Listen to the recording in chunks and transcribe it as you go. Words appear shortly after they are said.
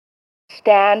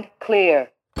Stand clear.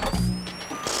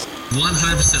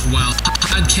 100% Wild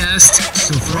podcast.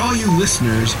 So for all you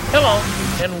listeners, hello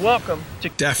and welcome to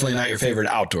definitely not your favorite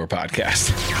outdoor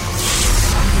podcast.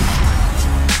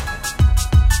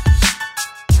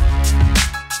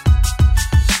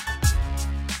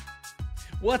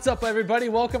 What's up, everybody?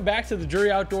 Welcome back to the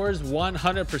Drury Outdoors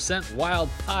 100% Wild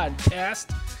podcast,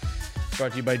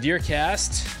 brought to you by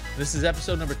DeerCast. This is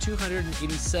episode number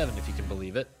 287, if you can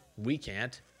believe it. We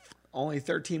can't. Only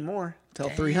 13 more till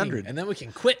 300. And then we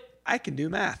can quit. I can do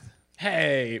math.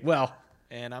 Hey, well.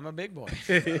 And I'm a big boy.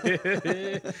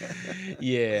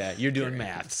 Yeah, you're doing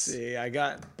maths. See, I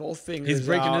got both fingers He's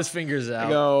breaking out. his fingers out. I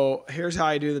go, here's how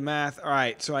I do the math. All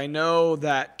right, so I know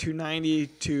that 290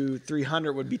 to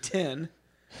 300 would be 10.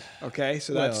 Okay,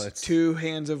 so that's it's two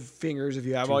hands of fingers if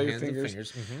you have all your fingers.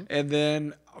 Mm-hmm. And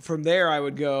then from there I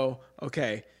would go,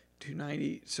 okay,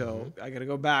 290. So I got to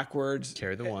go backwards.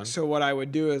 Carry the one. So what I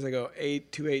would do is I go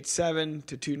 287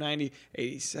 to 290,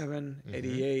 87,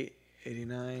 88,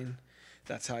 89.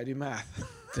 That's how I do math.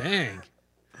 Dang.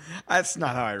 That's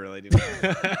not how I really do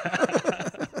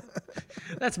math.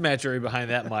 That's Matt Drury behind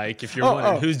that mic, if you're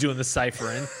wondering who's doing the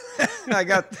ciphering.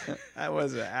 That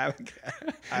was an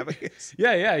abacus.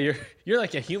 Yeah, you're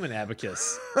like a human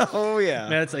abacus. Oh, yeah.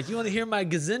 Man, it's like, you want to hear my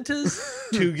gazintas?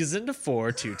 2 gazinta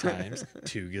 4, 2 times.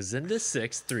 2 gazinta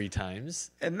 6, 3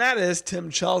 times. And that is Tim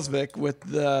Chelsvik with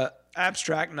the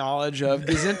abstract knowledge of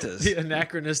gazintas. The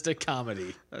anachronistic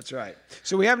comedy. That's right.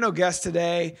 So we have no guest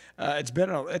today. It's been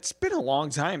a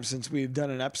long time since we've done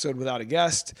an episode without a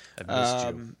guest. I've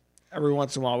missed you. Every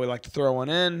once in a while, we like to throw one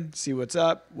in, see what's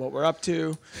up, what we're up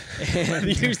to. And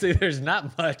usually there's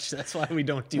not much. That's why we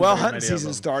don't do well, very hunting many season of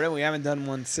them. started. We haven't done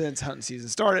one since hunting season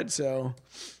started, so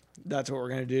that's what we're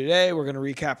going to do today. We're going to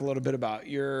recap a little bit about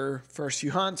your first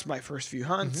few hunts, my first few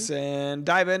hunts, and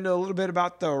dive into a little bit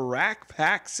about the Rack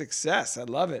Pack success. I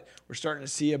love it. We're starting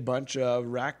to see a bunch of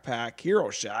Rack Pack hero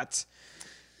shots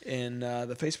in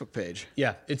the Facebook page.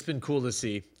 Yeah, it's been cool to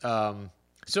see.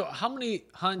 So how many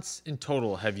hunts in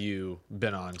total have you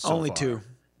been on so Only far? 2.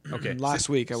 Okay. Last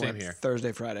week I same went here.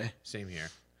 Thursday, Friday. Same here.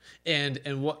 And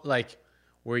what, like,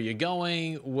 where are you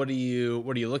going? What are you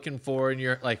looking for in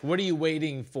your, like, what are you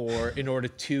waiting for in order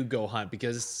to go hunt?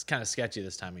 Because it's kind of sketchy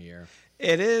this time of year.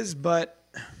 It is, but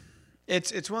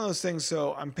it's one of those things.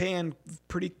 So I'm paying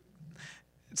pretty.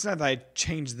 It's not that I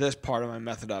changed this part of my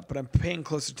method up, but I'm paying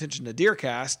close attention to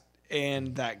DeerCast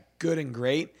and that good and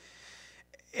great.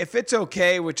 If it's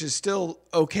okay, which is still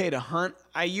okay to hunt,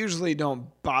 I usually don't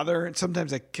bother. And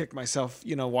sometimes I kick myself,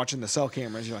 watching the cell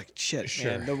cameras. You're like, shit,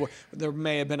 Sure. man. There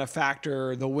may have been a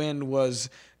factor. The wind was,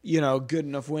 good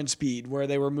enough wind speed where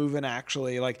they were moving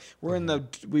actually. Like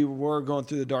we were going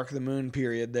through the dark of the moon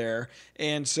period there.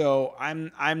 And so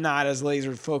I'm not as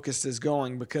laser focused as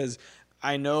going because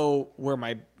I know where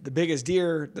the biggest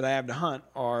deer that I have to hunt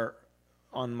are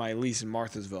on my lease in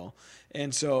Marthasville.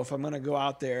 And so if I'm going to go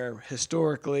out there,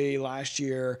 historically, last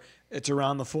year, it's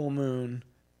around the full moon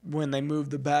when they move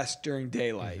the best during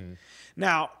daylight.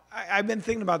 Now, I've been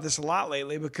thinking about this a lot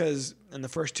lately because in the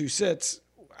first 2 sits,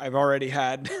 I've already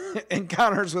had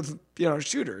encounters with,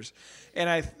 shooters.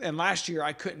 And last year,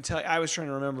 I couldn't tell you. I was trying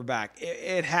to remember back.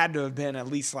 It had to have been at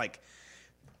least like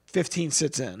 15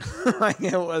 sits in. Like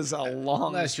it was a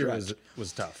long Last year stretch.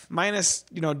 was tough. Minus,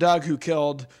 Doug, who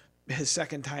killed his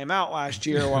second time out last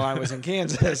year while I was in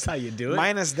Kansas. That's how you do it.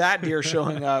 Minus that deer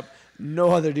showing up,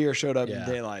 no other deer showed up in Yeah.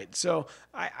 daylight. So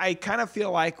I kind of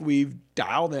feel like we've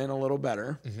dialed in a little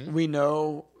better. We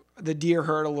know the deer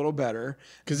herd a little better.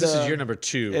 Because this is your number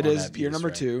 2. It on is that piece, your number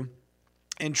right? 2.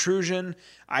 Intrusion,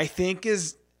 I think,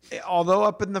 is, although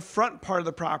up in the front part of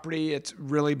the property, it's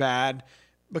really bad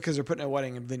because they're putting a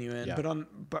wedding venue in. Yeah.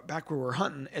 But back where we're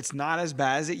hunting, it's not as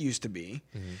bad as it used to be.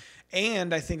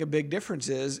 And I think a big difference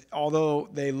is, although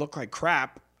they look like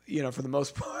crap, for the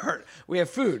most part, we have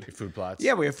food. Food plots.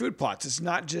 Yeah, we have food plots. It's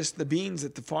not just the beans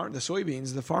at the farm, the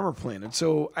soybeans the farmer planted.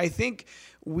 So I think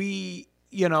we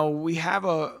have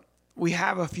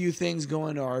a few things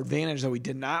going to our advantage that we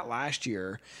did not last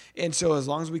year. And so as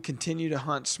long as we continue to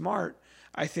hunt smart,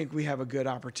 I think we have a good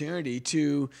opportunity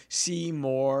to see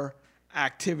more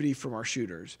activity from our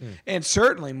shooters and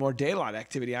certainly more daylight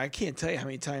activity. I can't tell you how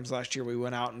many times last year we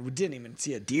went out and we didn't even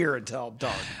see a deer until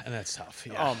dark. And that's tough.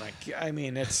 Yeah. Oh my God. I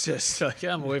mean, it's just Like,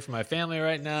 I'm away from my family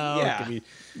right now. Yeah. I could be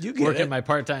You get working it. my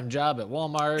part-time job at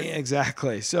Walmart.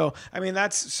 exactly. So, I mean,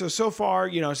 that's so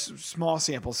far, small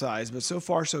sample size, but so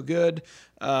far so good.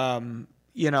 I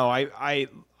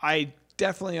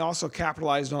definitely also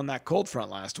capitalized on that cold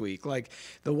front last week. Like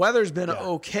the weather's been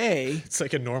okay. It's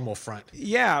like a normal front.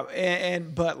 Yeah,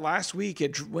 but last week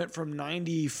it went from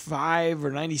 95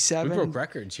 or 97 We broke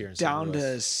records here in St. down Louis.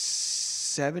 to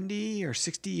 70 or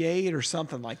 68 or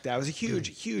something like that. It was a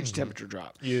huge temperature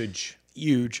drop. Huge.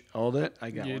 Hold it.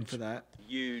 I got one for that.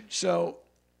 Huge. So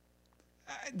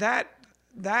that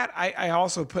I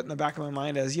also put in the back of my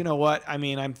mind as, you know what? I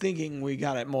mean, I'm thinking we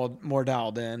got it more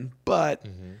dialed in, but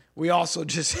we also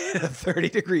just hit a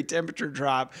 30-degree temperature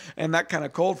drop, and that kind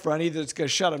of cold front, either it's going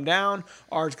to shut them down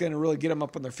or it's going to really get them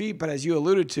up on their feet. But as you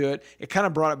alluded to it kind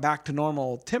of brought it back to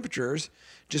normal temperatures,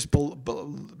 just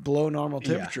below normal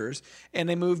temperatures, and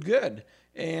they moved good.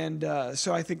 And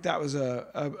so I think that was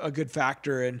a good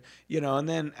factor. And, and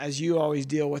then as you always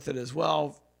deal with it as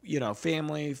well,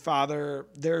 family, father,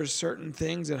 there's certain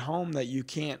things at home that you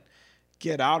can't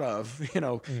get out of,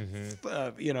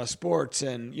 sports,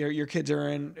 and your kids are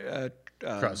in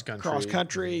cross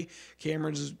country.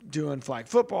 Cameron's doing flag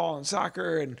football and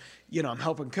soccer, and, I'm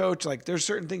helping coach. Like there's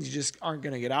certain things you just aren't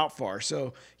going to get out for.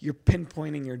 So you're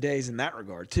pinpointing your days in that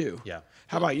regard too. Yeah.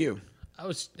 How about you?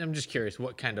 I'm just curious,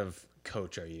 what kind of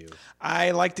coach are you? I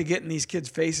like to get in these kids'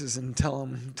 faces and tell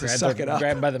them to suck it up.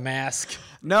 Grab by the mask.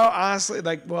 No, honestly,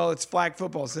 it's flag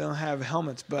football, so they don't have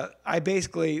helmets. But I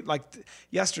basically,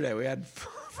 yesterday we had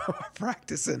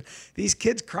practice, and these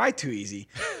kids cry too easy.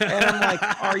 And I'm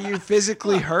like, are you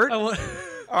physically hurt?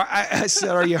 I said,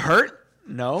 are you hurt?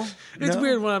 No. It's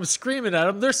weird when I'm screaming at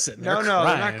them, they're sitting there crying.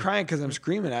 They're not crying because I'm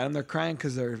screaming at them. They're crying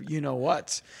because they're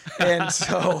you-know-whats. And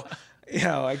so...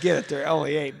 I get it. They're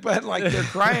only 8, but they're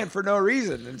crying for no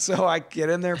reason. And so I get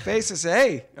in their face and say,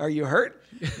 hey, are you hurt?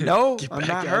 No, I'm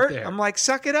not hurt. I'm like,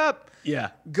 suck it up. Yeah.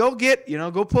 Go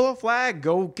go pull a flag.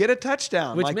 Go get a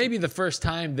touchdown. Which may be the first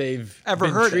time they've ever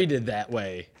been heard treated that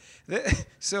way.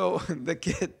 So the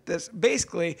kid, it's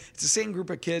the same group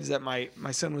of kids that my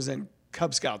son was in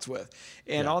Cub Scouts with.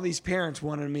 And all these parents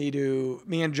wanted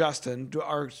me and Justin,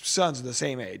 our sons are the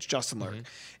same age, Justin Lurk.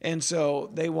 And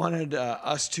so they wanted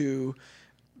us to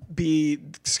be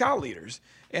scout leaders.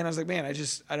 And I was like, man,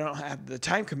 I don't have the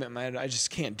time commitment. I just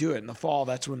can't do it in the fall.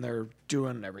 That's when they're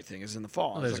doing everything is in the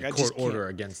fall. Well, there's a court order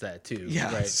against that too.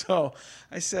 Yeah. Right. So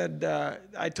I said,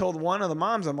 I told one of the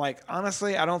moms, I'm like,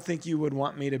 honestly, I don't think you would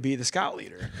want me to be the scout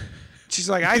leader. She's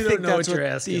like, I think that's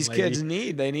what these kids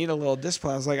need. They need a little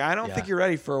discipline. I was like, I don't think you're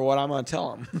ready for what I'm going to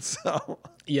tell them. So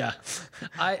yeah,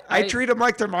 I treat them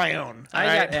like they're my own. I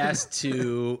got asked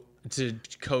to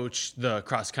coach the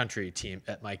cross country team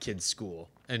at my kids' school,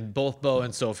 and both Bo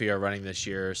and Sophie are running this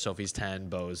year. Sophie's 10,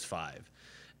 Bo's 5,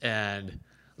 and I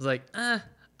was like,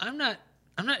 I'm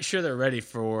not sure they're ready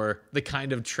for the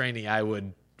kind of training I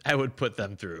would put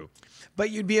them through. But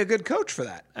you'd be a good coach for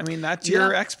that. I mean, that's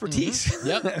your expertise.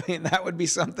 Yep. I mean, that would be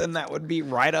something that would be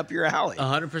right up your alley.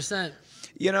 100%.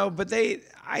 But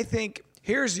I think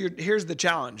here's the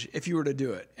challenge if you were to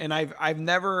do it. And I've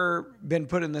never been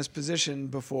put in this position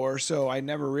before, so I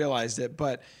never realized it.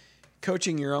 But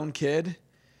coaching your own kid,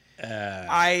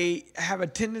 I have a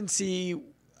tendency.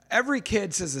 Every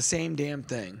kid says the same damn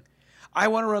thing. I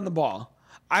want to run the ball.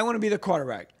 I want to be the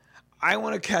quarterback. I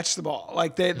want to catch the ball.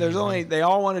 They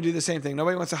all want to do the same thing.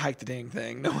 Nobody wants to hike the dang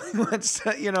thing. Nobody wants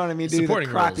to, do the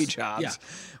crappy jobs. Yeah.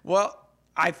 Well,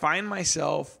 I find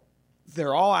myself,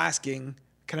 they're all asking,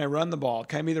 can I run the ball?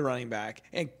 Can I be the running back?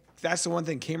 And that's the one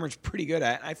thing Cameron's pretty good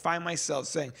at. I find myself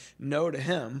saying no to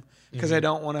him because I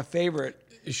don't want to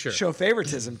show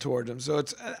favoritism towards him. So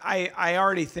I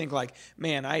already think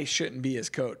man, I shouldn't be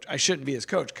his coach. I shouldn't be his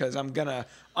coach because I'm going to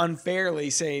unfairly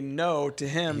say no to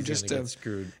him. He's just to get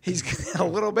screwed. He's a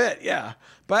little bit, yeah.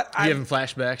 But you having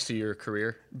flashbacks to your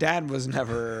career? Dad was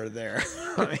never there.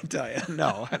 Let me tell you.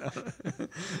 No, I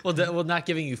don't. Well, not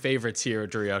giving you favorites here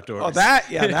at Drury Outdoors. Oh, that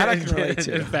I can relate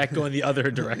to. In fact, going the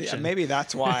other direction. Yeah, maybe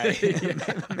that's why.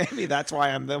 Maybe that's why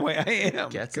I'm the way I am.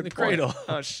 Gets in the cradle.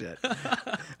 Oh shit.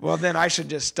 Well, then I should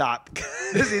just stop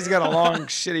because he's got a long,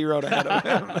 shitty road ahead of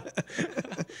him.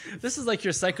 This is like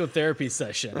your psychotherapy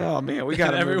session. Oh man, we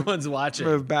got everyone's watching.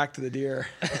 Move back to the deer.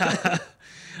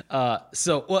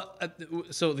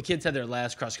 So the kids had their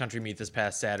last cross country meet this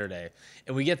past Saturday,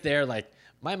 and we get there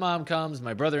my mom comes,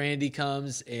 my brother Andy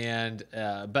comes, and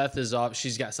Beth is off.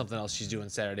 She's got something else she's doing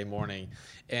Saturday morning,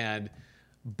 and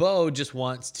Bo just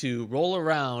wants to roll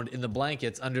around in the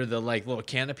blankets under the little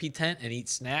canopy tent and eat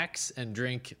snacks and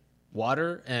drink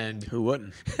water. And who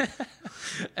wouldn't?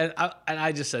 and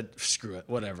I just said screw it,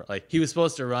 whatever. He was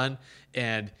supposed to run,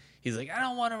 and he's like, I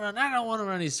don't want to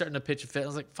run. He's starting to pitch a fit. I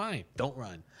was like, fine, don't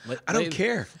run. I don't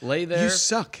care. Lay there. You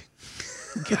suck.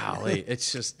 golly,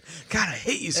 it's just God, I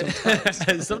hate you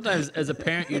sometimes. sometimes as a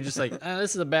parent, you're just like,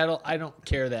 this is a battle I don't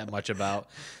care that much about.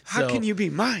 How So- can you be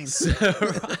mine?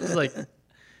 I was like,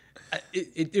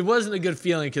 it wasn't a good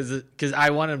feeling because I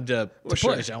want him to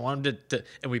sure. push. I want him to,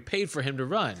 and we paid for him to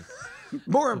run.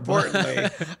 More importantly,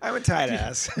 I'm a tight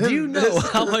ass. Do you know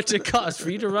how much it costs for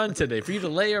you to run today? For you to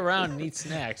lay around and eat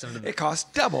snacks under the It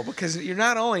costs double because you're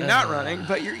not only not running,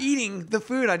 but you're eating the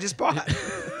food I just bought.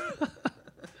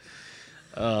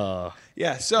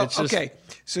 Yeah. So It's just- okay.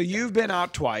 So you've been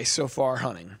out twice so far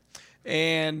hunting,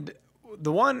 and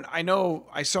the one I know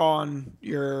I saw on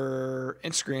your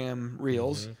Instagram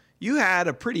reels, you had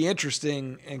a pretty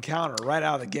interesting encounter right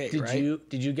out of the gate, Did right?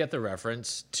 you get the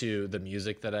reference to the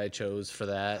music that I chose for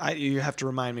that? You have to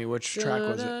remind me which track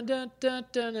was it?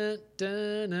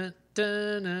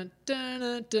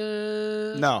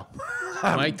 No.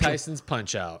 Mike Tyson's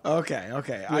Punch Out, Okay.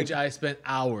 Okay. which I spent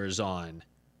hours on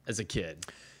as a kid.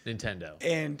 Nintendo.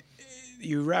 And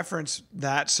you reference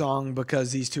that song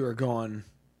because these two are going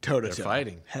toe to toe, They're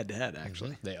fighting. head to head.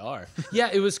 Actually, They are. Yeah,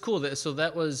 it was cool. So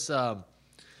that was. So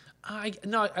I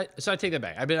take that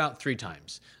back. I've been out 3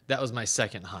 times. That was my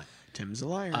second hunt. Tim's a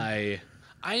liar.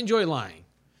 I enjoy lying.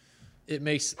 It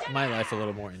makes my life a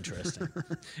little more interesting.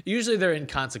 Usually they're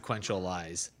inconsequential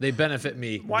lies. They benefit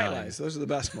me. White none. lies; those are the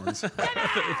best ones.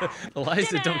 The lies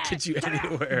that don't get you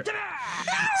anywhere.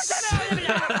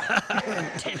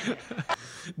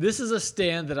 This is a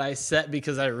stand that I set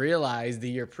because I realized the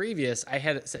year previous I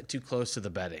had it set too close to the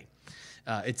bedding.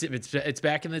 It's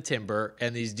back in the timber,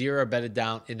 and these deer are bedded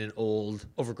down in an old,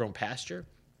 overgrown pasture.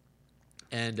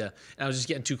 And I was just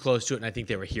getting too close to it, and I think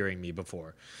they were hearing me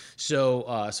before. So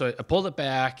I pulled it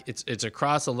back. It's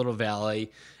across a little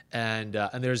valley, and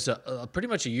there's a pretty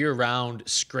much a year-round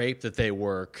scrape that they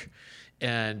work,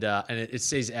 and it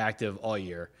stays active all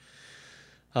year.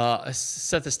 I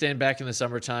set the stand back in the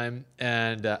summertime,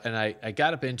 and I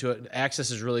got up into it.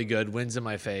 Access is really good. Wind's in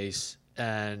my face,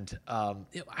 and I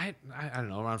don't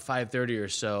know, around 5:30 or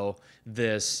so,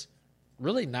 this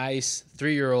really nice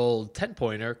 3-year-old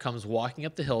 10-pointer comes walking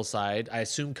up the hillside. I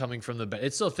assume coming from the bed.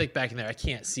 It's so thick back in there, I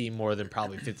can't see more than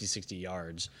probably 50, 60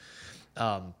 yards.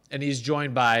 And he's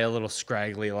joined by a little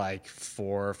scraggly, like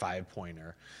 4 or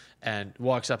 5-pointer, and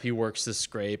walks up. He works the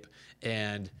scrape,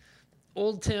 and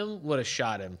old Tim would have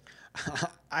shot him.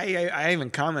 I even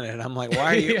commented. I'm like,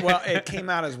 why are you? Well, it came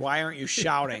out as, why aren't you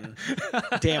shouting?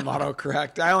 Damn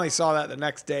autocorrect. I only saw that the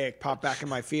next day. It popped back in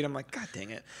my feed. I'm like, God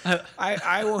dang it.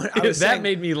 I was That saying,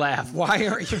 made me laugh. why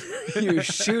aren't you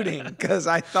shooting? Because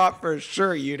I thought for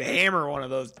sure you'd hammer one of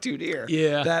those 2 deer.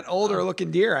 Yeah. That older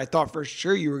looking deer, I thought for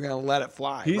sure you were going to let it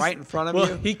fly right in front of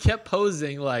you. He kept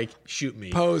posing like, shoot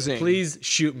me. Posing. Please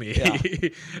shoot me. Yeah.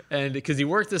 And because he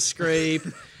worked the scrape,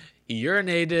 he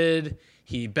urinated,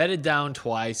 he bedded down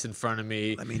twice in front of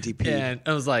me. That means he peed. And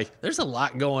I was like, there's a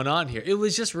lot going on here. It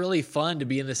was just really fun to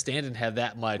be in the stand and have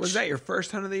that much. Was that your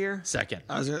first hunt of the year? Second?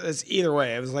 It's either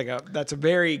way. It was like that's a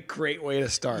very great way to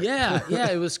start. Yeah,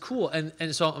 it was cool.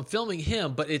 And so I'm filming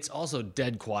him, but it's also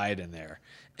dead quiet in there.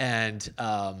 And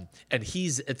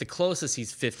he's at the closest,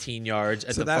 he's 15 yards.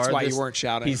 At So the that's why farthest, you weren't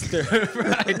shouting. He's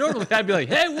right. Normally I'd be like,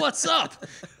 hey, what's up?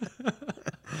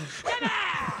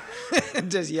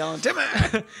 Just yelling, Timmy.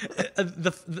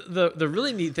 The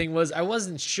really neat thing was I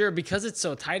wasn't sure, because it's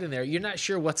so tight in there, you're not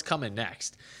sure what's coming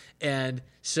next. And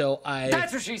so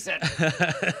That's what she said.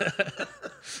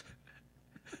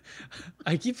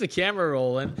 I keep the camera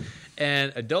rolling,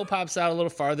 and a doe pops out a little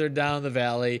farther down the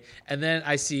valley, and then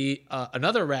I see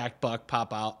another rack buck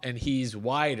pop out, and he's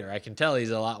wider. I can tell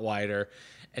he's a lot wider.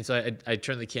 And so I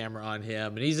turn the camera on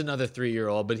him, and he's another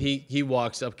 3-year-old, but he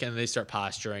walks up, and they start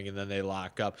posturing, and then they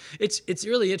lock up. It's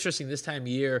really interesting this time of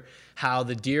year how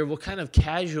the deer will kind of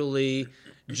casually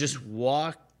just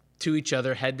walk to each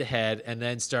other head to head, and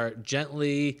then start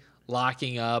gently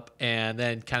locking up, and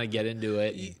then kind of get into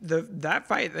it. That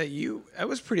fight that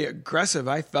was pretty aggressive.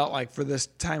 I felt like for this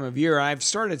time of year. I've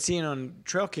started seeing on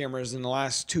trail cameras in the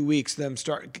last 2 weeks them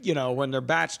start, when they're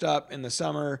batched up in the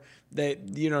summer,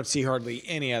 you don't see hardly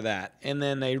any of that. And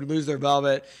then they lose their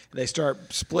velvet, they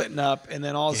start splitting up, and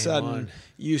then all of a sudden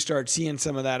you start seeing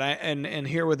some of that. And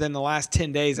here within the last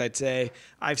 10 days, I'd say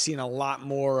I've seen a lot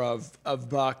more of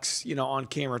bucks, on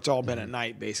camera. It's all been at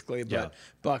night basically, but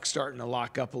bucks starting to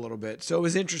lock up a little bit. So it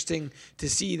was interesting to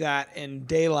see that in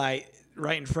daylight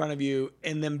right in front of you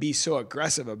and then be so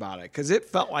aggressive about it, because it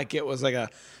felt like it was like a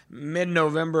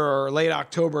mid-November or late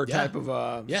October type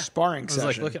of sparring session. I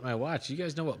was like, look at my watch. You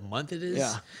guys know what month it is?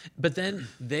 Yeah. But then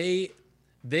they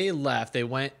left. They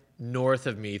went north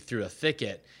of me through a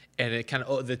thicket, and it kind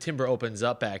of the timber opens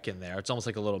up back in there. It's almost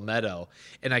like a little meadow,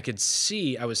 and I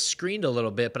was screened a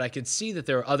little bit, but I could see that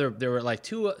there were like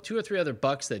two or three other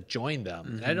bucks that joined them,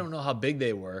 and I don't know how big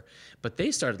they were, but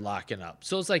they started locking up.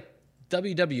 So it's like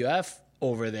WWF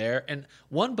over there, and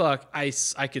one buck I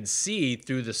could see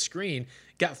through the screen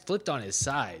got flipped on his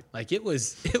side. Like it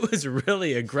was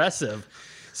really aggressive.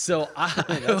 So I've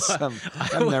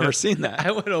never seen that.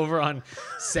 I went over on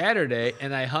Saturday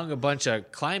and I hung a bunch of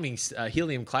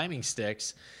helium climbing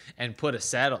sticks and put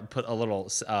a little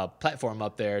platform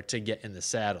up there to get in the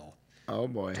saddle. Oh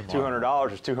boy.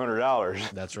 $200 is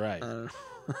 $200. That's right.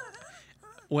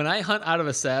 When I hunt out of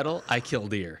a saddle, I kill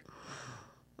deer.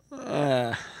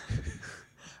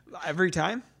 Every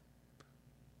time?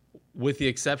 With the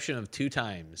exception of 2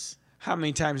 times. How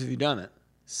many times have you done it?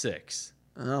 6.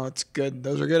 Oh, it's good.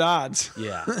 Those are good odds.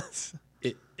 Yeah.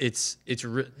 Just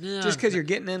Just because you're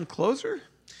getting in closer?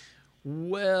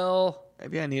 Well,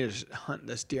 Maybe I need to hunt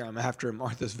this deer. I'm after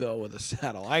Marthasville with a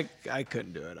saddle. I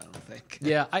couldn't do it, I don't think.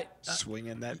 yeah,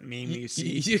 Swinging that meme you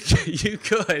see. you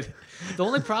could. The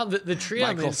only problem, the tree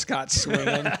I'm Michael in, Scott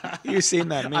swinging. You've seen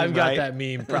that meme, I've got right? that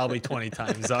meme probably 20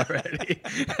 times already.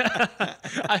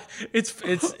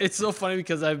 It's so funny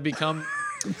because I've become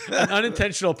an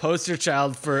unintentional poster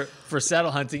child for saddle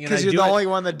hunting, and Because you're the only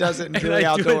one that does it in and Drury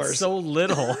I do it Outdoors. so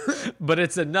little, but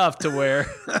it's enough to where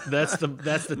that's the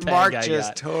tag Mark I just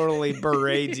got. totally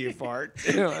berates you for it.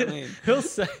 You know what I mean? He'll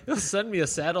send me a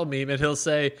saddle meme and he'll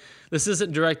say, "This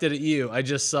isn't directed at you. I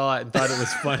just saw it and thought it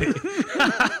was funny."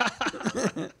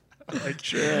 Like,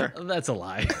 sure. That's a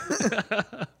lie.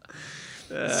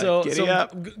 Giddy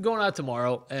up. Going out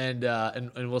tomorrow, and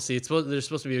we'll see. There's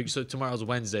supposed to be tomorrow's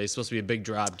Wednesday. It's supposed to be a big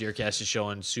drop. DeerCast is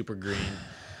showing super green,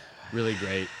 really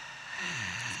great.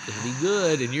 It'll be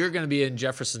good, and you're going to be in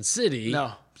Jefferson City.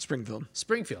 No, Springfield.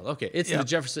 Springfield. Okay, it's Yeah. the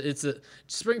Jefferson.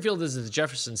 Springfield is the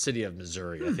Jefferson City of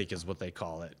Missouri, I think is what they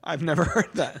call it. I've never heard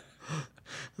that.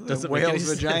 Doesn't make any Whale's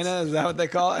vagina? sense. Is that what they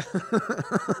call it?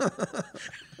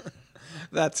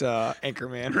 That's a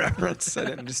Anchorman reference. I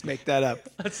didn't just make that up.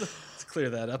 Let's clear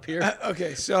that up here.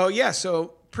 Okay,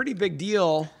 so pretty big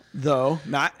deal, though.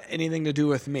 Not anything to do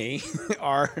with me,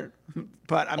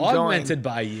 but I'm Augmented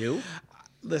going. by you.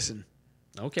 Listen,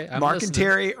 Okay, I'm Mark listening. and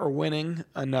Terry are winning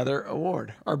another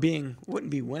award, or wouldn't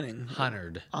be winning,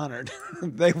 Honored. honored.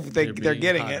 they're being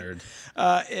getting honored.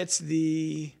 it. It's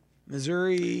the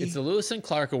Missouri. It's the Lewis and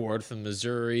Clark Award from the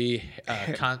Missouri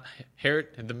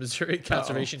the Missouri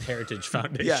Conservation Heritage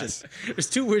Foundation. Yes. There's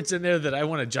 2 words in there that I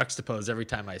want to juxtapose every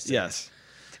time I say Yes,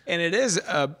 and it is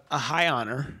a high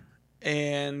honor,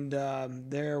 and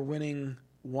they're winning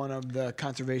one of the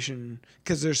conservation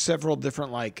because there's several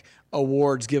different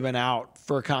awards given out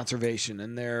for conservation,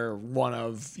 and they're one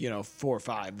of 4 or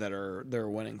 5 that they're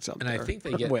winning something. And I think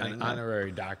they get winning an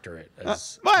honorary doctorate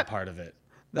as what? part of it.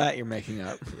 that you're making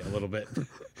up. Yeah, a little bit.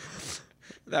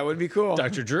 That would be cool.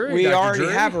 Dr. Drury, We Dr. already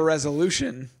Drury. have a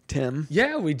resolution, Tim,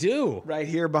 Yeah, we do. right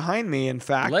here behind me. In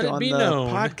fact, Let it on be the known.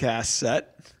 podcast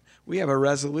set, we have a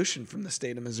resolution from the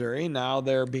state of Missouri. Now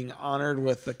they're being honored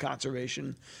with the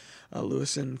conservation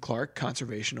Lewis and Clark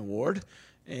Conservation Award,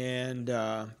 and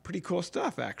pretty cool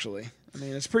stuff, actually. I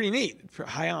mean, it's pretty neat,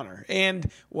 high honor. And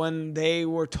when they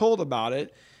were told about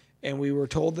it, and we were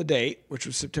told the date, which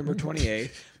was September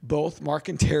 28th, both Mark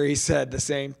and Terry said the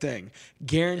same thing.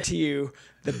 Guarantee you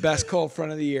the best cold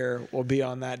front of the year will be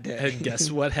on that day. And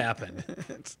guess what happened?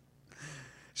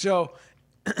 So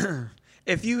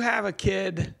if you have a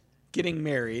kid getting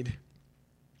married,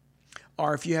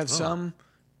 or if you have some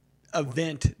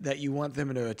event that you want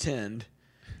them to attend,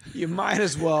 you might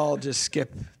as well just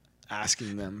skip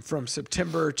asking them from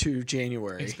September to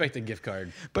January, Expect a gift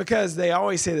card. because they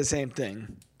always say the same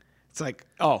thing. It's like,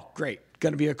 oh, great,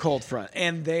 going to be a cold front.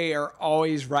 And they are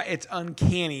always right. It's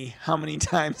uncanny how many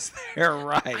times they're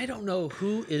right. I don't know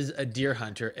who is a deer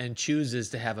hunter and chooses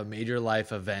to have a major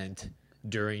life event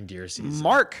during deer season.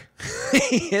 Mark,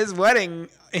 his wedding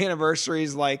anniversary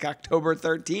is like October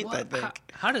 13th, I think.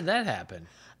 How did that happen?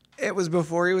 It was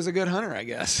before he was a good hunter, I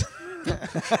guess.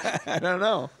 I don't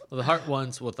know. Well, the heart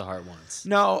wants what the heart wants.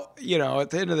 No, at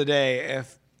the end of the day,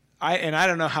 I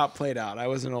don't know how it played out. I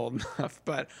wasn't old enough,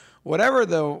 but whatever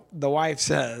the wife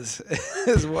says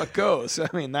is what goes. I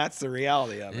mean, that's the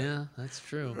reality of it. Yeah, that's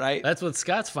true. Right? That's what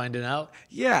Scott's finding out.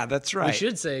 Yeah, that's right. We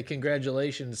should say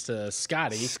congratulations to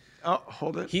Scotty. Oh,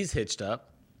 hold it. He's hitched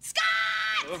up.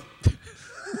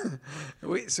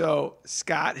 So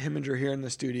Scott Heminger here in the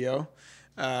studio,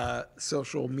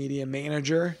 social media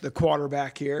manager, the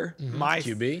quarterback here, my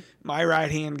QB. my right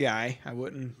hand guy. I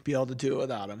wouldn't be able to do it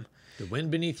without him. The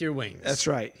wind beneath your wings. That's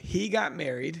right. He got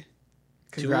married.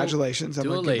 Congratulations! I'm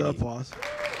to a gonna give the lady. applause.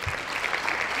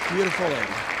 Beautiful lady.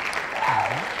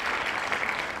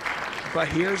 But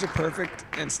here's a perfect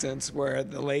instance where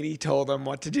the lady told him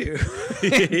what to do.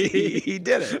 he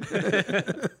did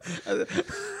it.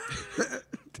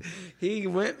 He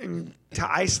went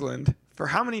to Iceland for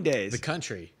how many days? The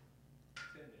country.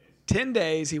 10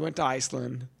 days he went to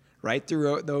Iceland, right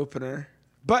through the opener.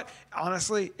 But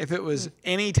honestly, if it was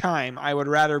any time, I would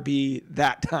rather be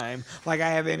that time. Like I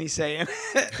have any say in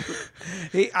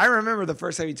it. I remember the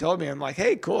first time he told me, I'm like,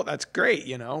 hey, cool, that's great,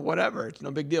 whatever. It's no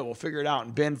big deal. We'll figure it out.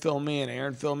 And Ben filmed me and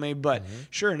Aaron filmed me. But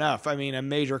sure enough, I mean, a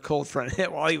major cold front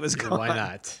hit while he was gone. Why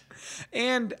not?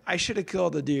 And I should have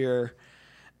killed a deer.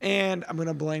 And I'm going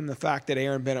to blame the fact that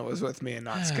Aaron Bennett was with me and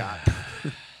not Scott.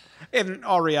 In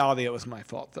all reality, it was my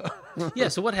fault, though. Yeah,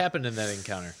 so what happened in that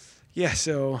encounter? Yeah,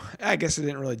 so I guess I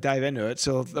didn't really dive into it.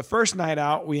 So the first night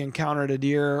out, we encountered a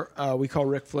deer we call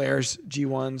Ric Flair's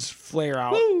G1's Flare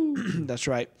Out. That's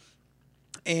right.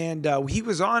 And he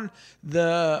was on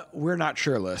the We're Not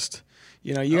Sure list.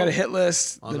 You got a hit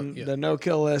list, the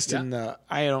no-kill list, and the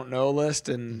I don't know list.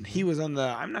 And he was on the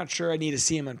I'm not sure, I need to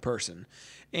see him in person.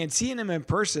 And seeing him in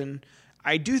person,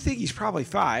 I do think he's probably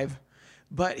 5,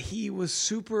 but he was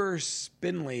super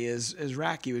spindly. His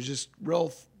rack, he was just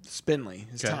real spindly,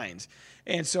 his tines.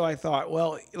 And so I thought,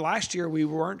 well, last year we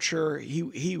weren't sure.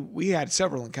 We had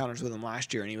several encounters with him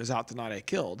last year, and he was out the night I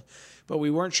killed. But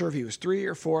we weren't sure if he was 3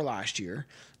 or 4 last year.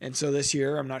 And so this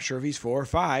year, I'm not sure if he's 4 or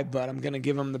 5, but I'm going to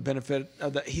give him the benefit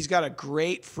of that. He's got a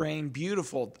great frame,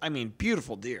 beautiful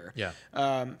deer. Yeah.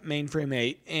 Mainframe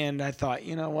 8. And I thought,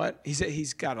 you know what? He's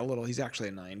actually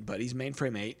a 9, but he's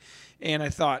mainframe 8. And I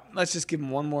thought, let's just give him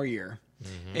one more year.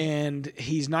 Mm-hmm. And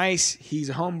he's nice. He's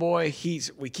a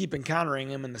homeboy. We keep encountering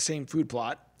him in the same food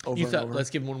plot. You thought,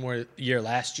 let's give him one more year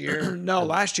last year? No,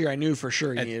 last year I knew for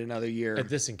sure he needed another year. At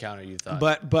this encounter, you thought.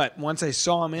 But once I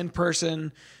saw him in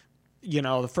person,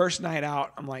 the first night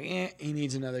out, I'm like, he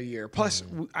needs another year. Plus,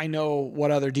 I know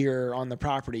what other deer are on the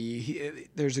property.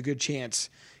 There's a good chance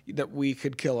that we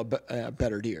could kill a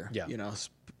better deer,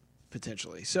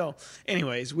 potentially. So,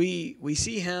 anyways, we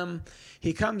see him.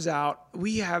 He comes out.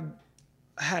 We have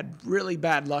had really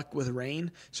bad luck with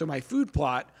rain. So my food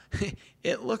plot,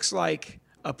 it looks like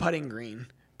a putting green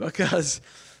because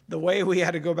the way we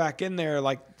had to go back in there,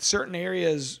 like certain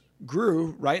areas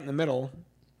grew right in the middle,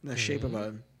 in the shape of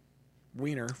a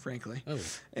wiener, frankly. Oh.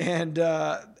 And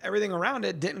everything around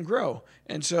it didn't grow.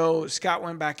 And so Scott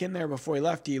went back in there before he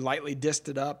left. He lightly dissed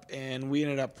it up, and we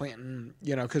ended up planting,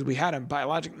 because we had a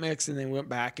biologic mix, and then we went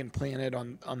back and planted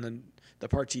on the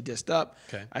parts he dissed up.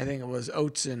 Okay. I think it was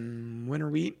oats and winter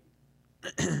wheat.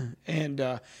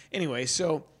 And anyway,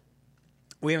 so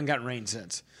we haven't gotten rain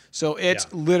since. So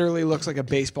it literally looks like a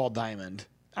baseball diamond.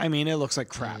 I mean, it looks like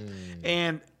crap.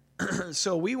 And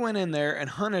so we went in there and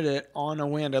hunted it on a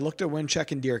wind. I looked at wind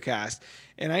check and DeerCast,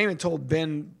 and I even told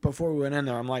Ben before we went in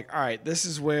there, I'm like, all right, this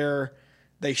is where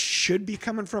they should be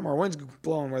coming from. Our wind's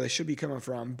blowing where they should be coming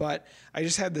from. But I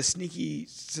just had this sneaky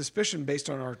suspicion based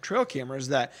on our trail cameras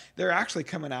that they're actually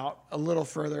coming out a little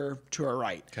further to our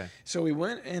right. Okay. So we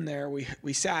went in there,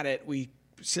 we sat it, we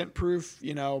scent proof,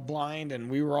 blind, and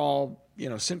we were all,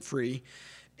 scent free.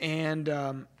 And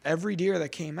every deer that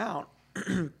came out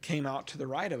to the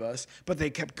right of us, but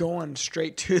they kept going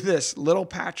straight to this little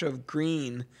patch of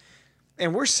green.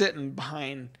 And we're sitting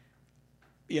behind,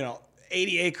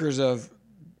 80 acres of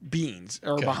beans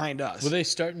behind us. Were they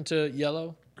starting to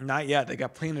yellow? Not yet. They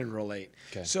got planted real late.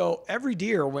 Okay. So every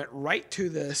deer went right to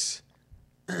this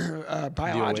biologic.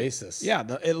 The oasis. Yeah,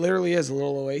 it literally is a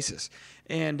little oasis.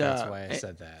 And that's why I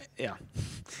said that. Yeah.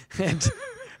 And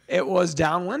it was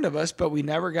downwind of us, but we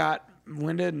never got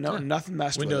winded. Nothing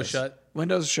messed with us. Windows shut.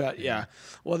 Windows shut, yeah.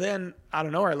 Well, then, out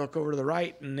of nowhere, I look over to the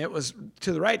right, and it was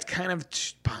to the right, kind of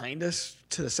behind us,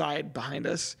 to the side behind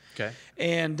us. Okay.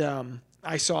 And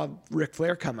I saw Ric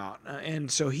Flair come out, and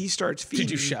so he starts feeding.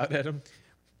 Did you shout at him?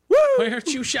 Woo! Why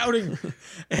aren't you shouting?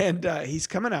 And he's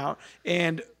coming out,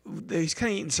 and he's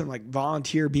kind of eating some like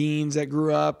volunteer beans that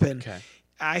grew up, and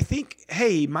I think,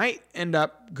 hey, he might end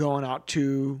up going out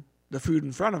to the food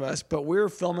in front of us, but we're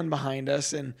filming behind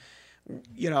us, and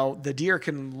the deer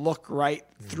can look right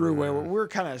through where we're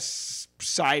kind of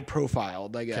side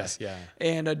profiled, I guess. Yeah.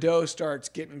 And a doe starts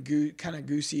getting kind of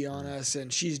goosey on us,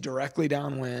 and she's directly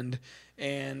downwind,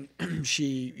 and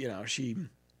she.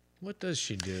 What does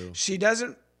she do? She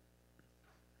doesn't.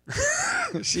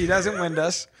 She doesn't wind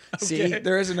us. Okay. See,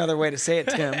 there is another way to say it,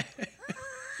 Tim.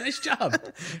 Nice job.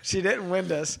 She didn't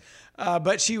wind us,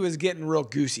 but she was getting real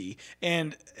goosey,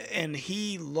 and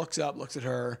he looks up, looks at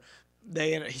her.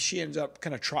 she ends up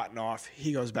kind of trotting off.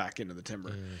 He goes back into the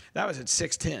timber. That was at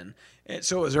 6:10. And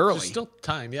so it was early. There's still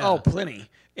time, yeah. Oh, plenty.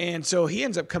 And so he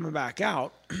ends up coming back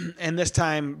out, and this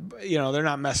time, they're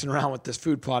not messing around with this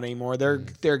food plot anymore. They're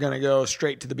going to go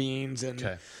straight to the beans.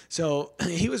 And so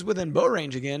he was within bow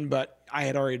range again, but I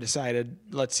had already decided,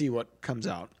 let's see what comes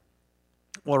out.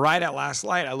 Well, right at last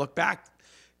light, I look back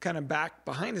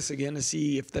behind us again to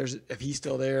see if he's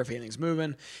still there, if anything's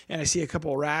moving, and I see a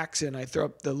couple of racks, and I throw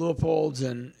up the Leopolds,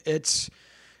 and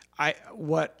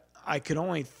what I could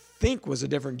only think was a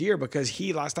different deer, because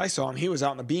last I saw him, he was out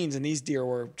in the beans, and these deer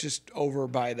were just over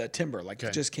by the timber,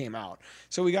 it just came out.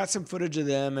 So we got some footage of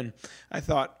them, and I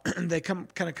thought they come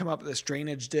up this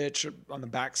drainage ditch on the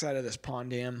backside of this pond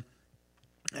dam,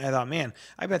 and I thought, man,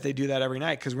 I bet they do that every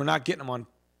night, because we're not getting them on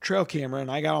trail camera,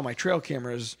 and I got all my trail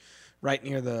cameras right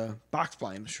near the box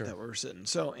blind that we're sitting.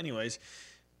 So anyways,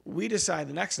 we decide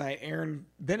the next night, Aaron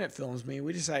Bennett films me,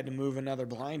 we decided to move another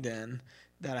blind in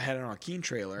that I had on a Keen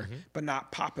trailer, but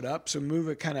not pop it up. So move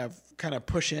it kind of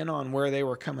push in on where they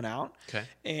were coming out. Okay.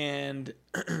 And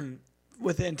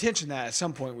with the intention that at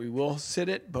some point we will sit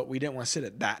it, but we didn't want to sit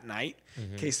it that night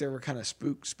in case they were kind of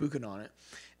spooking on it.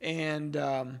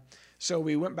 And so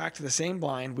we went back to the same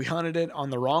blind. We hunted it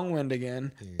on the wrong wind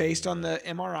again, based on the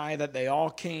MRI that they all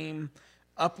came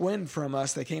upwind from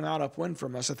us. They came out upwind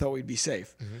from us. I thought we'd be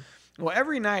safe. Well,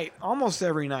 almost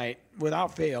every night,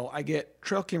 without fail, I get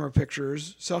cell camera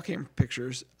pictures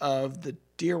of the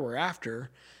deer we're after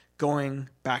going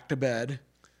back to bed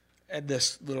at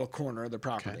this little corner of the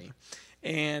property. Okay.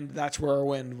 And that's where our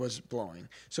wind was blowing.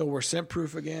 So we're scent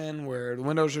proof again, where the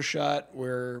windows are shut.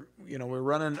 We're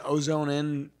running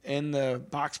ozone in the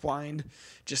box blind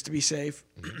just to be safe.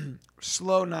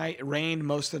 Slow night. It rained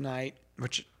most of the night,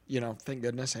 which, thank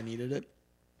goodness I needed it.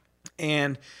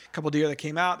 And a couple deer that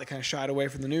came out, they kind of shied away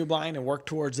from the new blind and worked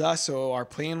towards us. So our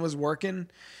plan was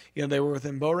working. They were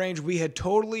within bow range. We had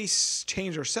totally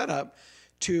changed our setup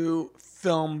to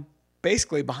film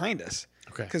basically behind us.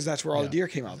 Okay. Because that's where all the deer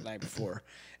came out the night before.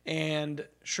 And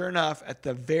sure enough, at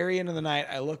the very end of the night,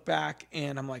 I look back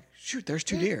and I'm like, shoot, there's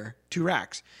two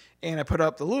racks. And I put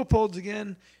up the Leopolds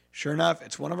again. Sure enough,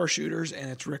 it's one of our shooters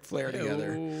and it's Ric Flair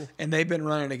together. And they've been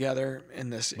running together in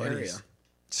this area.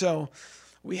 So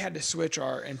we had to switch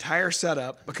our entire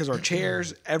setup because our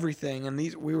chairs, everything, and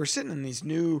we were sitting in these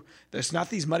new, there's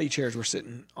not these muddy chairs we're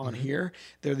sitting on here.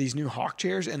 They're these new Hawk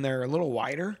chairs, and they're a little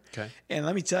wider. Okay. And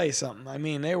let me tell you something. I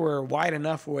mean, they were wide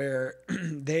enough where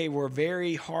they were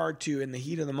very hard to, in the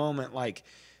heat of the moment,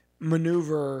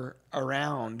 maneuver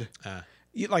around.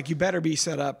 You better be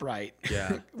set up right.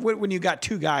 Yeah. When you got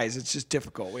two guys, it's just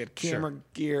difficult. We had camera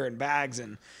gear and bags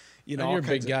and, and you're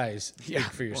big guys, big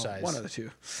for your size. One of the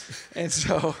two. And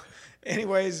so,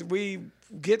 anyways, we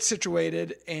get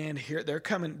situated, and here they're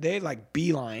coming. They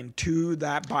beeline to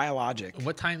that biologic.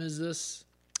 What time is this?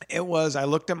 It was. I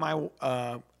looked at my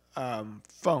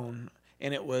phone,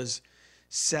 and it was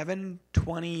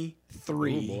 7:23.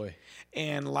 Oh boy!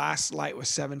 And last light was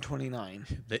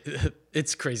 7:29.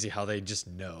 It's crazy how they just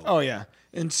know. Oh yeah,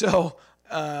 and so.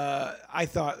 I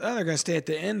thought, they're going to stay at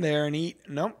the end there and eat.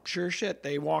 Nope, sure shit.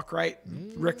 They walk right.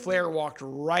 Ric Flair walked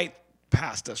right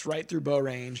past us, right through bow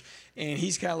range. And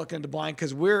he's kind of looking at the blind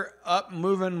because we're up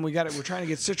moving. We're trying to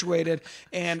get situated.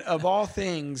 And of all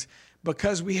things,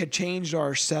 because we had changed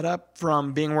our setup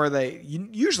from being where they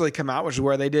usually come out, which is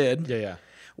where they did. Yeah.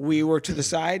 We were to the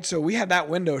side. So we had that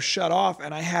window shut off,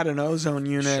 and I had an ozone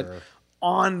unit. Sure.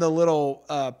 On the little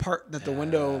part that the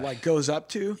window goes up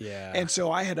to. Yeah. And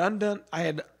so I had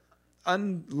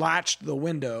unlatched the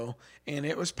window, and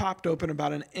it was popped open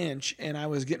about an inch, and I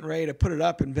was getting ready to put it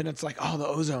up, and Bennett's like, oh, the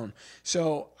ozone.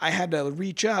 So I had to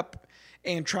reach up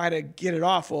and try to get it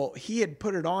off. Well, he had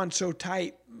put it on so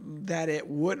tight that it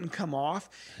wouldn't come off,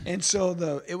 and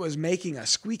so it was making a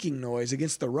squeaking noise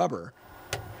against the rubber.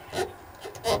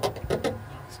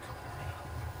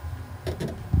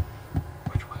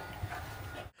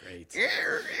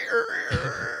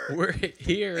 We're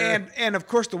here. And of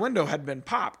course the window had been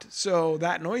popped, so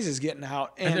that noise is getting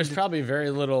out. And there's probably very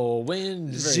little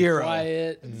wind, zero.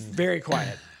 Quiet. Very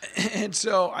quiet. And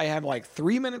so I have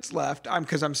 3 minutes left.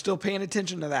 Because I'm still paying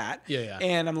attention to that. Yeah.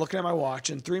 And I'm looking at my watch,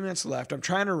 and 3 minutes left. I'm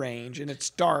trying to range, and it's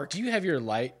dark. Do you have your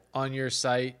light on your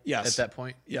sight at that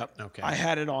point? Yep. Okay. I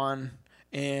had it on,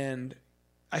 and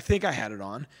I think I had it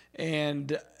on.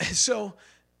 And so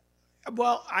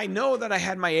Well, I know that I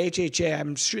had my HHA.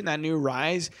 I'm shooting that new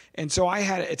Rise, and so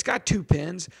it's got 2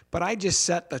 pins, but I just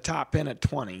set the top pin at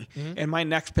 20, and my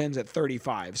next pin's at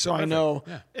 35. So I know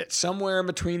it's somewhere in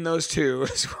between those two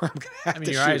is where I'm gonna have to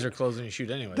shoot. Your eyes are closed when you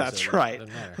shoot anyway. That's so right. It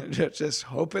doesn't matter. Just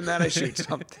hoping that I shoot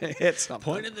something, hit something.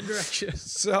 Point in the direction.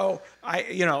 So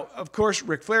of course,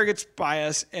 Ric Flair gets by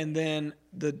us, and then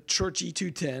the short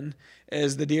G210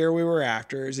 is the deer we were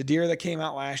after. Is a deer that came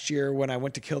out last year when I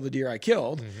went to kill the deer I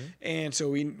killed, and so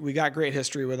we got great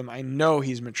history with him. I know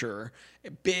he's mature,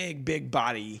 big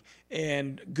body,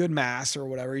 and good mass or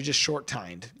whatever. He's just short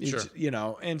tined,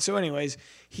 Sure. And so, anyways,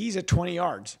 he's at 20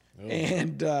 yards. Oh.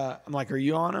 And I'm like, "Are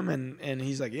you on him?" And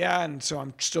he's like, "Yeah." And so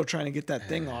I'm still trying to get that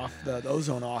thing off, the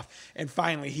ozone off. And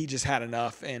finally, he just had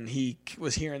enough, and he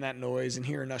was hearing that noise and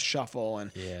hearing us shuffle,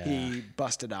 and he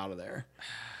busted out of there.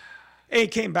 And he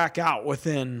came back out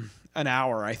within an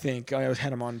hour, I think. I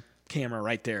had him on camera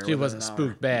right there. So he wasn't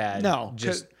spooked bad. No,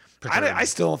 just I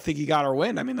still don't think he got our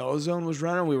wind. I mean, the ozone was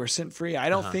running. We were scent free. I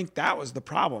don't think that was the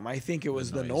problem. I think it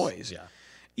was the noise. Yeah.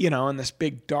 And this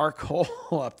big dark hole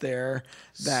up there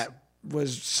that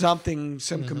was some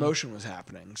commotion was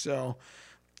happening. So,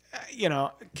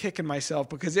 kicking myself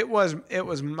because it was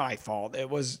my fault. It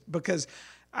was because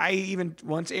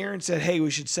once Aaron said, "Hey, we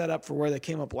should set up for where they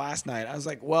came up last night," I was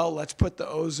like, "Well, let's put the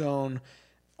ozone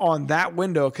on that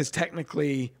window because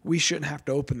technically we shouldn't have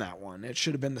to open that one. It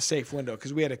should have been the safe window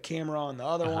because we had a camera on the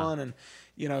other one and,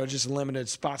 just limited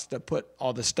spots to put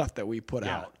all the stuff that we put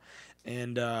out."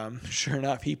 And sure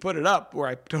enough, he put it up where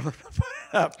I told him to put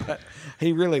it up, but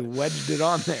he really wedged it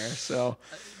on there. So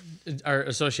our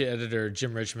associate editor,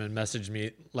 Jim Richmond, messaged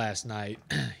me last night.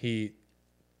 He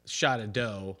shot a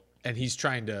doe, and he's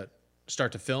trying to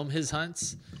start to film his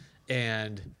hunts,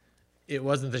 and it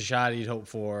wasn't the shot he'd hoped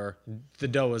for. The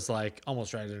doe was like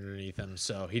almost right underneath him,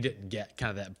 so he didn't get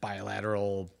kind of that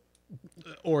bilateral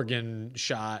organ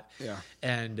shot. Yeah.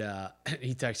 And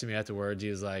he texted me afterwards. He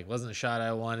was like, "Wasn't the shot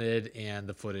I wanted, and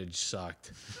the footage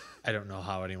sucked. I don't know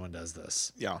how anyone does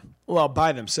this." Yeah. Well,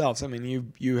 by themselves. I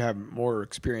mean, you have more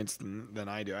experience than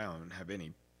I do. I don't have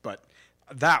any, but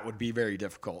that would be very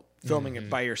difficult. Filming it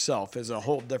by yourself is a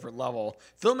whole different level.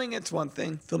 Filming it's one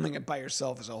thing. Filming it by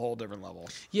yourself is a whole different level.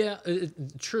 Yeah,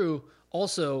 true.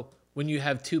 Also, when you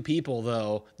have 2 people,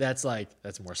 though, that's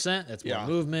more scent, that's more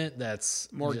movement,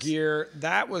 that's more gear.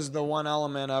 That was the one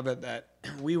element of it that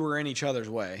we were in each other's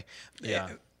way.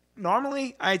 Yeah.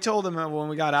 Normally, I told him when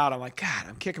we got out, I'm like, God,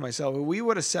 I'm kicking myself. If we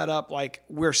would have set up like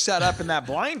we're set up in that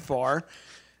blind far,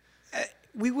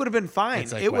 we would have been fine.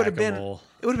 It's like it would have been whack-a-mole.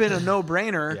 It would have been a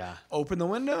no-brainer. Yeah. Open the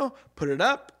window, put it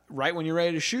up right when you're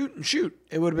ready to shoot, and shoot.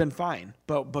 It would have been fine.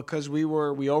 But because we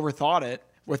overthought it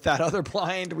with that other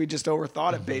blind, we just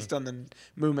overthought it based on the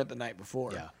movement the night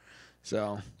before. Yeah.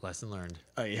 So Lesson learned.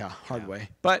 Hard way.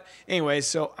 But anyways,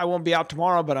 so I won't be out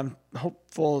tomorrow, but I'm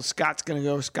hopeful Scott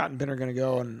and Ben are going to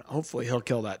go, and hopefully he'll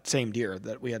kill that same deer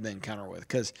that we had the encounter with.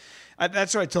 Because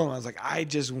that's what I told him. I was like, I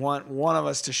just want one of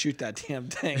us to shoot that damn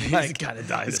thing. It's got to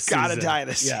die this season. It's got to die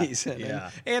this season. Yeah.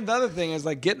 And the other thing is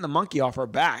like getting the monkey off our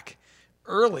back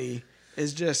early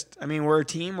is just, I mean, we're a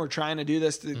team. We're trying to do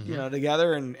this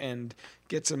together and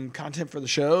get some content for the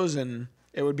shows, and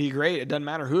it would be great. It doesn't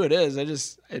matter who it is.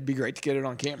 It'd be great to get it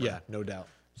on camera. Yeah, no doubt.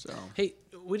 So, hey,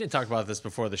 we didn't talk about this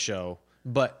before the show,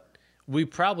 but we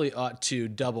probably ought to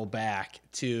double back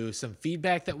to some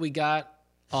feedback that we got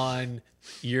on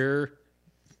your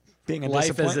being a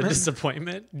life as a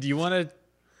disappointment. Do you want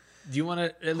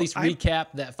to at least recap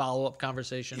that follow-up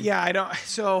conversation? Yeah, I don't.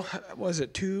 So, was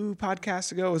it 2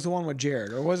 podcasts ago? It was the one with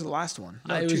Jared, or was it the last one?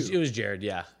 No, it was Jared.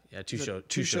 Yeah,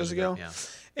 2 shows ago. Yeah.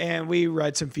 And we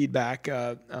read some feedback,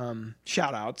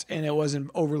 shout outs, and it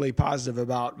wasn't overly positive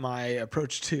about my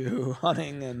approach to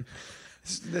hunting. And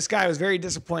this guy was very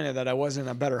disappointed that I wasn't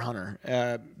a better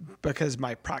hunter because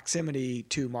my proximity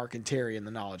to Mark and Terry and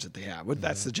the knowledge that they have.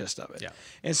 That's the gist of it. Yeah.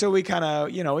 And so we kind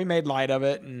of, we made light of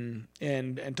it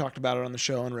and talked about it on the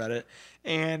show and read it.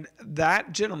 And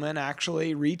that gentleman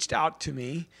actually reached out to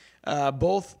me,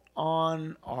 both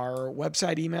on our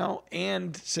website email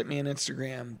and sent me an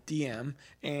Instagram DM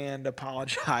and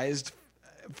apologized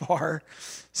for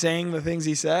saying the things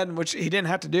he said, which he didn't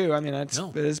have to do. I mean, that's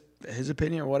his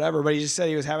opinion or whatever, but he just said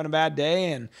he was having a bad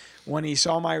day. And when he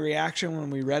saw my reaction when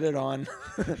we read it on,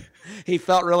 he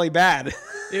felt really bad.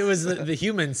 It was the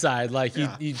human side. Like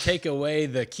you take away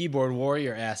the keyboard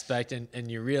warrior aspect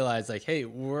and you realize like, hey,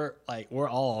 we're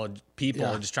all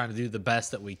people just trying to do the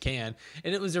best that we can.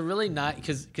 And it was a really nice,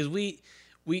 because we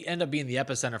we end up being the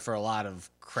epicenter for a lot of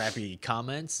crappy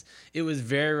comments. It was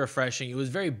very refreshing. It was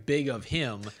very big of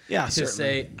him Yeah, to certainly.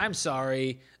 say, I'm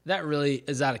sorry. That really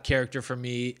is out of character for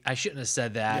me. I shouldn't have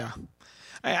said that.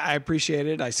 Yeah. I appreciate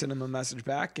it. I sent him a message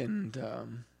back and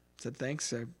said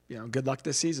thanks. Good luck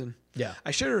this season. Yeah.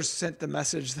 I should have sent the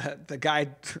message that the guy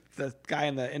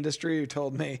in the industry who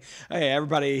told me, "Hey,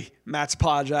 everybody, Matt's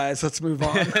apologized. Let's move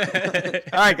on." All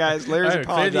right, guys, Larry's All right,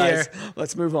 clear the apologized. air.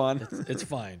 Let's move on. It's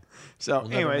fine. So, We'll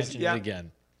never anyways, mention yeah, it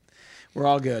again. we're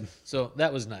all good. So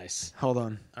that was nice. Hold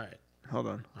on. All right. Hold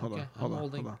on. Hold Okay, on. I'm Hold on.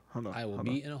 holding. Hold on. Hold on. I will hold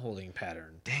be on. in a holding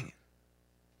pattern. Dang it!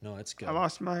 No, it's good. I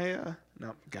lost my.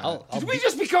 No, got I'll it. be-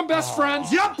 just become best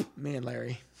friends? Yep. Me and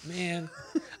Larry. Man,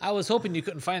 I was hoping you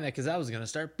couldn't find that because I was going to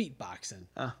start beatboxing.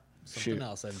 Oh, Something shoot.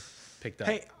 else I picked up.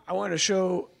 Hey, I wanted to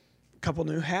show a couple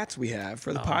new hats we have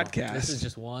for the podcast. This is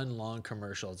just one long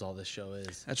commercial. It's all this show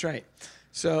is. That's right.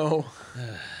 So,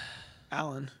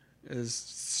 Alan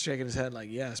is shaking his head like,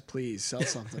 yes, please sell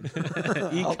something.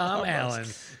 Ecom Allen.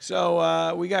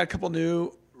 So we got a couple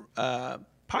new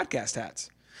podcast hats.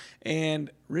 And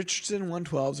Richardson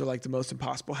 112s are like the most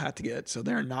impossible hat to get. So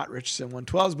they're not Richardson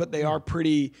 112s, but they are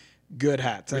pretty good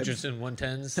hats. Richardson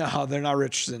 110s. No, they're not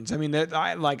Richardsons. I mean,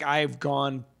 I've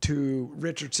gone to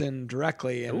Richardson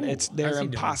directly, and Ooh, how's they're he doing?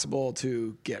 impossible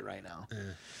to get right now.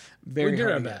 Very We did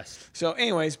hard our to get. best. So,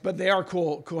 anyways, but they are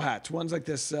cool hats. One's like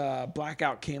this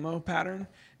blackout camo pattern,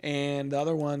 and the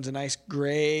other one's a nice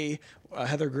gray,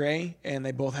 heather gray, and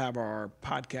they both have our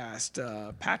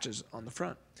podcast patches on the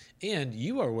front. And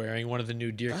you are wearing one of the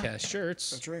new Deercast shirts.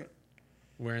 That's right.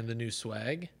 Wearing the new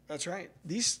swag. That's right.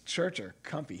 These shirts are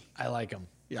comfy. I like them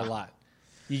Yeah. a lot.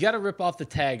 You got to rip off the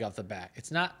tag off the back. It's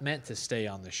not meant to stay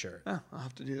on the shirt. Oh, I'll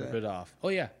have to do Rip that. it off. Oh,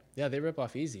 yeah. Yeah, they rip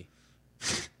off easy.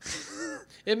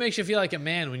 It makes you feel like a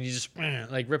man when you just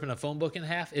like ripping a phone book in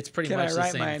half. It's pretty Can much I the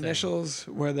write same my thing. initials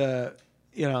where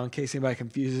in case anybody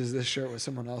confuses this shirt with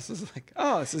someone else's, like,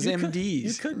 oh, this is MDs.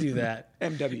 You could do that.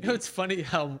 MWD. You know, it's funny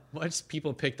how much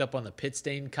people picked up on the pit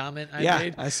stain comment I Yeah,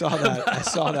 made. I saw that. I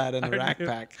saw that in the rack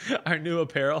pack. Our new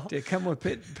apparel. Did it come with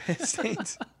pit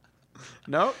stains?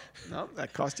 Nope.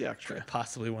 That cost you extra.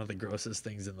 Possibly one of the grossest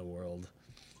things in the world.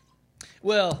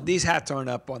 Well, These hats aren't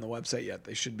up on the website yet.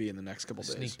 They should be in the next couple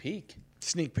days. sneak peek.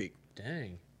 Sneak peek.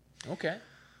 Dang. Okay.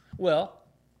 Well,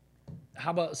 how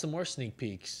about some more sneak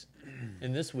peeks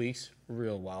in this week's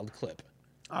Real Wild Clip?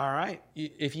 All right.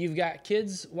 If you've got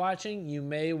kids watching, you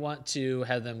may want to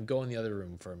have them go in the other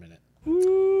room for a minute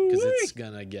because it's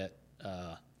going to get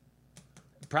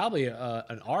probably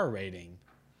an R rating.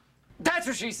 That's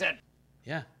what she said.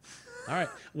 Yeah. All right.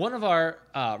 One of our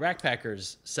rack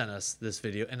packers sent us this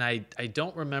video, and I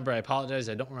don't remember. I apologize.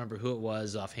 I don't remember who it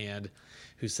was offhand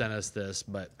who sent us this,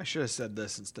 but I should have said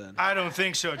this instead. I don't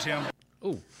think so, Tim.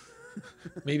 ooh,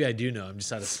 maybe I do know. I'm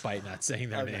just out of spite not saying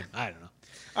their name. I don't know.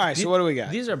 All right. So what do we got?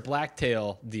 These are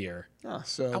blacktail deer. Oh,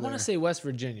 so I want to say West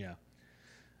Virginia.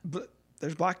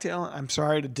 there's blacktail. I'm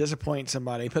sorry to disappoint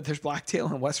somebody, but there's blacktail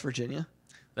in West Virginia.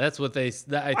 That's what they. I I think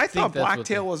thought that's what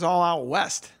blacktail was all out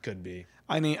west. could be.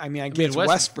 I get it's West-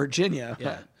 West Virginia.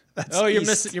 Yeah. That's Oh, you're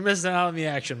east. you're missing out on the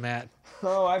action, Matt.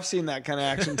 Oh, I've seen that kind of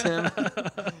action, Tim.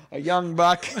 A young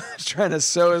buck trying to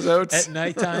sow his oats, At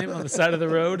nighttime on the side of the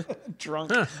road.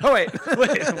 drunk. Oh wait,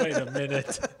 Wait a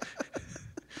minute.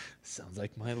 Sounds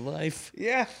like my life.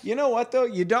 yeah. You know what though?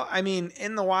 You don't. I mean,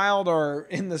 in the wild or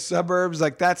in the suburbs,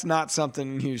 like that's not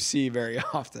something you see very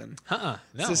often. No.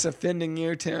 Is this offending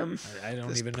you, Tim? I don't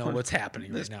this even know porn- what's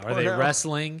happening right this now. Are they porno.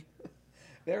 wrestling?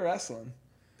 They're wrestling.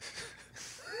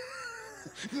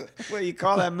 What do you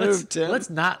call that move, Tim? Let's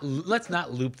not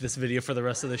loop this video for the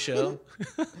rest of the show.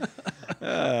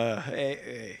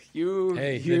 Hey, you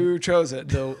Hey, chose it.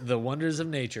 The wonders of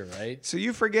nature, right? So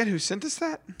you forget who sent us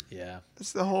that? Yeah.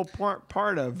 That's the whole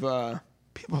part of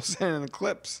people sending the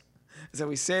clips, is that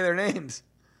we say their names.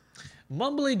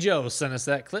 Mumbly Joe sent us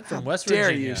that clip from West Dare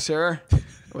Virginia. you, sir?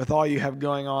 With all you have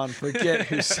going on, forget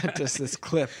who sent us this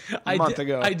clip a month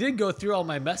ago. I did go through all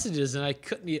my messages and I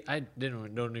couldn't. I don't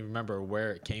even remember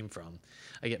where it came from.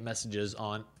 I get messages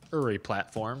on Uri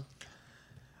platform,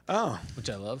 Oh, which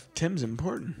I love. Tim's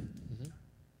important.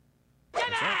 Mm-hmm.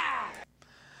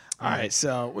 All right,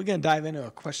 so we're gonna dive into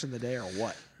a question of the day or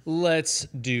what? Let's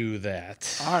do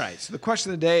that. All right, so the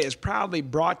question of the day is proudly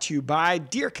brought to you by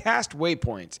Deercast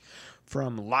Waypoints.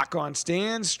 From lock-on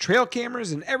stands, trail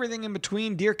cameras, and everything in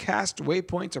between, Deercast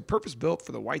Waypoints are purpose-built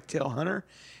for the whitetail hunter,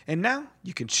 and now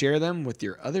you can share them with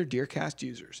your other Deercast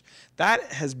users. That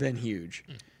has been huge.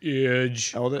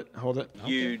 Huge. Hold it.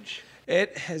 Huge.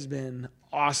 It has been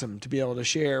awesome to be able to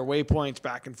share waypoints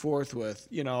back and forth with,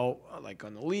 like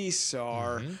on the lease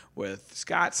or with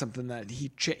Scott, something that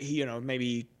he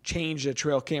maybe changed the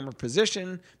trail camera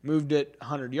position, moved it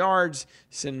 100 yards,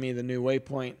 send me the new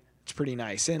waypoint. It's pretty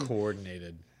nice. And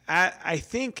Coordinated. I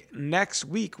think next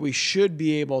week we should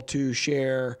be able to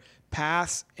share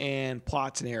paths and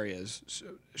plots and areas. So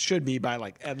should be by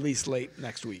like at least late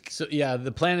next week. So yeah,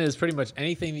 the plan is pretty much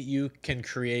anything that you can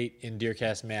create in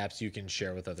DeerCast maps, you can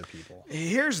share with other people.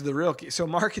 Here's the real key. So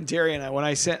Mark and Terry and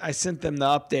I sent them the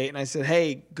update and I said,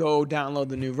 hey, go download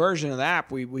the new version of the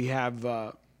app. We have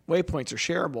waypoints are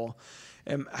shareable.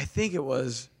 And I think it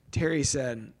was Terry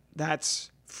said,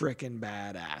 that's freaking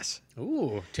badass.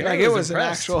 Ooh, Terry Like it was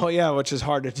impressed. an actual, which is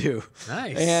hard to do.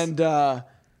 Nice.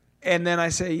 And then I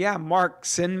say, yeah, Mark,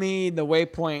 send me the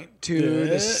waypoint to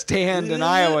the stand in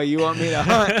Iowa you want me to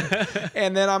hunt.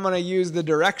 And then I'm going to use the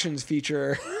directions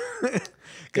feature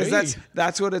because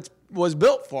that's what it was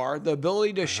built for. The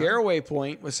ability to share a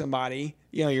waypoint with somebody,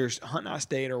 you're hunting out of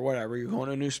state or whatever, you're going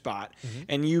to a new spot,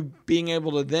 and you being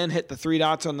able to then hit the 3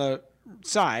 dots on the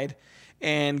side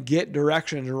and get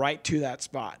directions right to that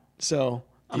spot. So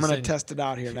I'm going to test it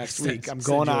out here next week. I'm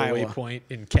going to Iowa. Waypoint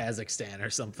in Kazakhstan or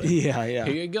something. Yeah. Here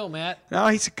you go, Matt. No,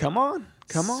 he said, come on.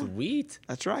 Sweet.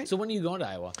 That's right. So when are you going to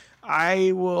Iowa?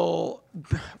 I will,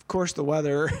 of course, the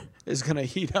weather is going to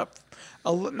heat up.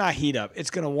 Not heat up. It's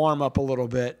going to warm up a little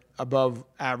bit above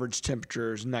average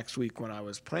temperatures next week when I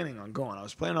was planning on going. I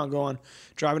was planning on going,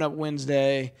 driving up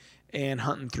Wednesday and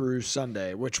hunting through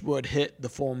Sunday, which would hit the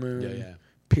full moon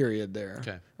period there.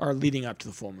 Okay. Or leading up to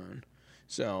the full moon.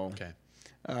 So Okay.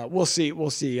 We'll see. We'll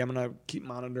see. I'm going to keep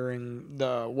monitoring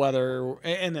the weather.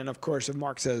 And then, of course, if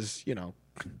Mark says,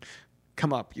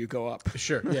 come up, you go up.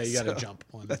 Sure. Yeah, you got to So, jump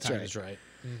when the that's time right. is right.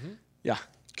 Yeah.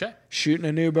 Okay. Shooting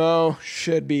a new bow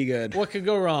should be good. What could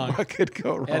go wrong? What could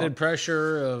go wrong? Added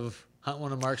pressure of hunt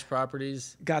one of Mark's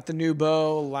properties. Got the new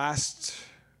bow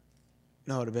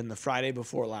it would have been the Friday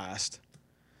before last.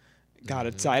 Got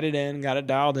it sighted in, got it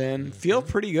dialed in. Feel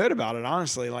pretty good about it,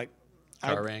 honestly. Like,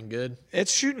 Car ran good.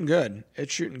 it's shooting good.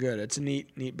 It's a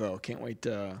neat bow. Can't wait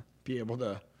to be able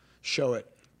to show it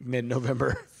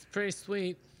mid-November. It's pretty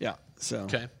sweet. Yeah. So.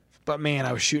 Okay. But man,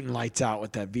 I was shooting lights out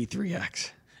with that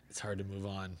V3X. It's hard to move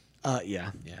on.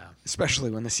 Yeah. Yeah.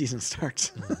 Especially when the season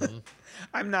starts.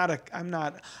 I'm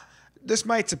not. This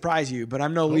might surprise you, but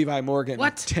I'm no Levi Morgan.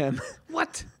 What? Tim.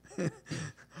 What?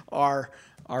 Or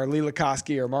Lee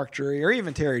Lakoski or Mark Drury or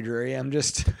even Terry Drury. I'm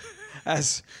just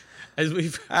as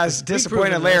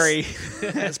disappointed Larry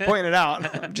has pointed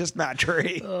out. I'm just Matt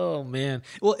Drury. Oh man.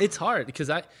 Well, it's hard because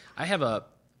I have a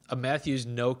Matthews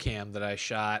no cam that I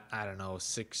shot, I don't know,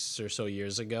 6 or so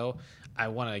years ago.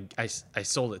 I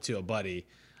sold it to a buddy.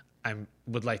 I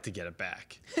would like to get it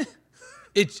back.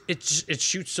 It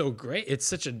shoots so great. It's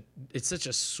such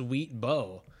a sweet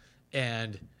bow,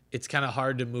 and it's kind of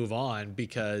hard to move on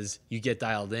because you get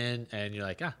dialed in and you're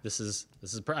like, this is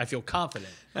I feel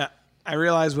confident. I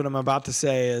realize what I'm about to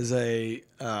say is a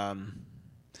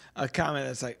comment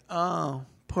that's like, oh,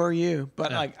 poor you.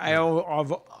 But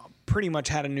I've pretty much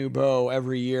had a new bow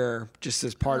every year just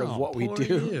as part of what we poor do.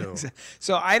 you.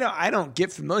 So I don't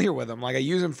get familiar with them. Like I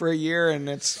use them for a year and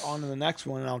it's on to the next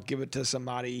one and I'll give it to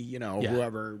somebody,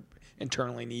 whoever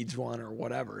internally needs one or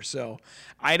whatever. So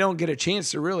I don't get a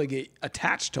chance to really get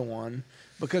attached to one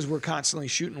because we're constantly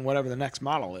shooting whatever the next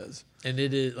model is. And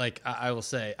it is like I will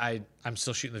say I'm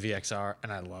still shooting the VXR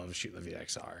and I love shooting the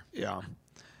VXR. Yeah.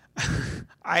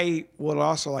 I would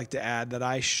also like to add that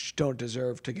I don't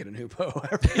deserve to get a new bow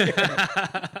every year.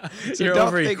 So You're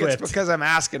don't think over-equipped. it's because I'm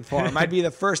asking for them. I'd be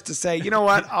the first to say, you know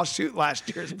what? I'll shoot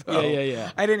last year's bow.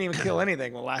 Yeah. I didn't even kill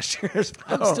anything with last year's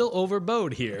bow. I'm still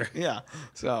overbowed here. Yeah.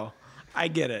 So I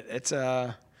get it. It's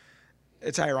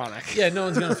ironic. Yeah, no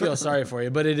one's gonna feel sorry for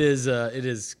you, but it is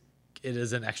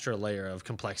an extra layer of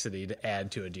complexity to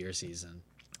add to a deer season.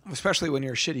 Especially when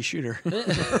you're a shitty shooter.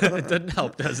 It doesn't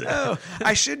help, does it? Oh,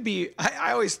 I should be.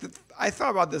 I thought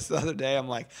about this the other day. I'm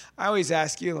like, I always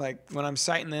ask you, like, when I'm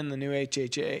sighting in the new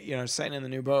HHA, sighting in the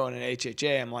new bow in an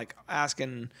HHA, I'm like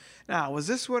asking, now, was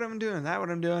this what I'm doing? That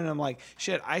what I'm doing? And I'm like,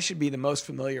 shit, I should be the most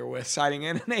familiar with sighting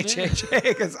in an HHA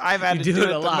because I've had to do it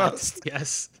a the lot. most.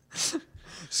 Yes.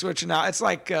 Switching out. It's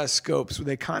like scopes where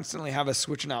they constantly have us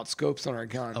switching out scopes on our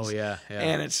guns. Oh, yeah.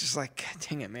 And it's just like, God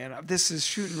dang it, man. This is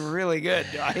shooting really good.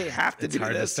 Do I have to It's do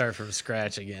hard this? to start from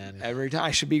scratch again. Every time.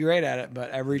 I should be great at it,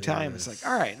 but every time it's like,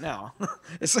 all right, now.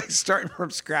 It's like starting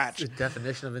from scratch. The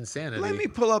definition of insanity. Let me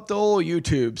pull up the old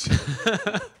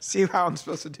YouTubes. See how I'm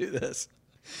supposed to do this.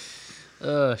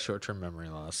 Short-term memory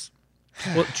loss.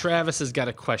 Well, Travis has got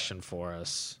a question for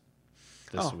us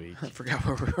this week. I forgot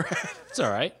where we were at. It's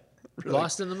all right.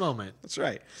 Lost in the moment. That's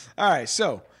right. All right.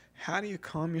 So how do you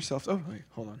calm yourself? Oh, wait,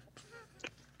 hold on.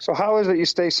 So how is it you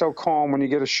stay so calm when you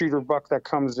get a shooter buck that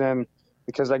comes in?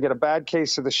 Because I get a bad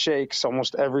case of the shakes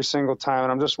almost every single time,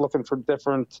 and I'm just looking for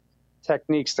different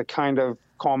techniques to kind of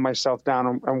calm myself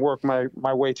down and work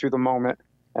my way through the moment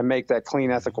and make that clean,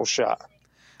 ethical shot.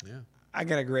 Yeah. I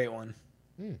got a great one.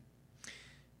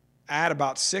 Add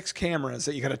about 6 cameras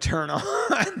that you got to turn on,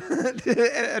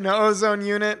 an ozone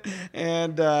unit,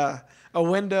 and a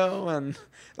window, and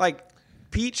like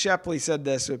Pete Shepley said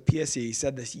this with PSE. He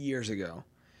said this years ago.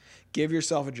 Give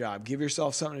yourself a job. Give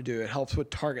yourself something to do. It helps with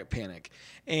target panic.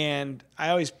 And I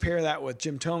always pair that with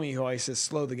Jim Thome, who always says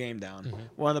slow the game down.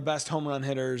 One of the best home run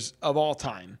hitters of all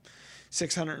time.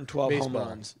 612 Baseball. home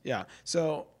runs. Yeah.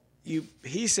 So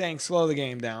he's saying slow the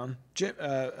game down.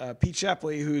 Pete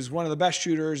Shepley, who's one of the best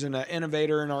shooters and an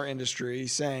innovator in our industry,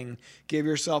 saying give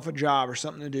yourself a job or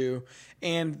something to do.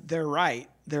 And they're right.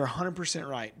 They're 100%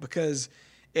 right, because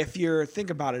if think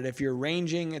about it, if you're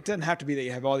ranging, it doesn't have to be that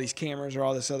you have all these cameras or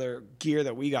all this other gear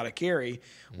that we got to carry.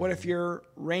 What if you're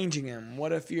ranging them?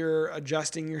 What if you're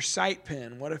adjusting your sight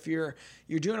pin? What if you're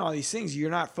doing all these things? You're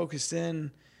not focused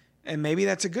in, and maybe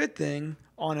that's a good thing,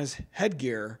 on his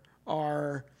headgear,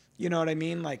 or, you know what I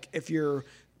mean? Like if you're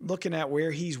looking at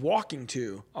where he's walking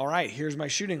to, all right, here's my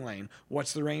shooting lane.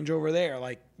 What's the range over there?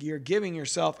 Like you're giving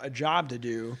yourself a job to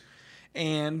do,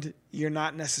 and you're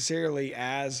not necessarily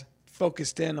as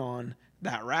focused in on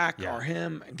that rack or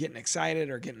him getting excited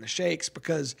or getting the shakes,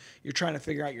 because you're trying to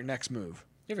figure out your next move.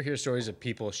 You ever hear stories of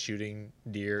people shooting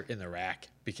deer in the rack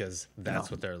because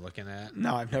that's what they're looking at?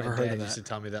 No, I've never heard of that. Used to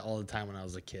tell me that all the time when I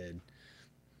was a kid.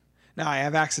 No, I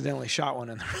have accidentally shot one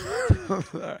in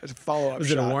the follow-up Was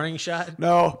shot. it a warning shot?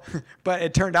 No, but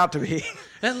it turned out to be.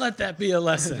 And let that be a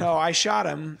lesson. No, I shot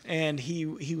him, and he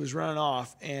was running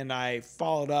off, and I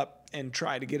followed up and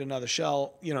tried to get another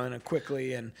shell, in it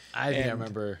quickly. And I think I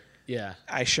remember. Yeah.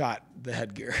 I shot the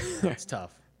headgear. It's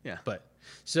tough. Yeah. But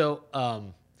so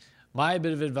my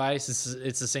bit of advice is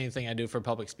it's the same thing I do for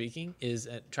public speaking, is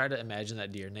try to imagine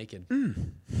that deer naked.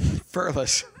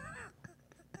 Furless.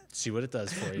 See what it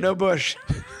does for you. No bush.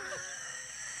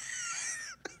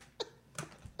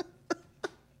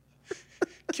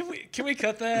 Can we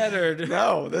cut that, or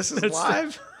No, this is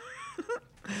live.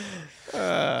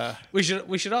 We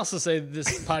should also say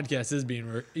this podcast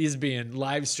is being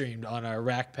live streamed on our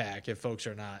Rack Pack if folks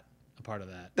are not a part of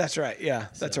that. That's right. Yeah,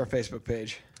 that's our Facebook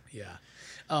page.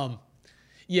 Yeah.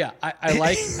 Yeah,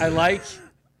 I like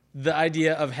the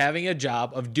idea of having a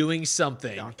job, of doing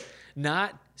something.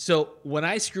 So when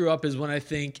I screw up is when I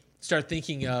start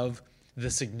thinking of the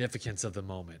significance of the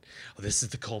moment. Oh, this is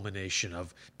the culmination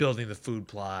of building the food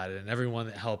plot and everyone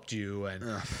that helped you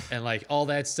and like all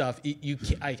that stuff.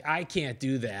 I can't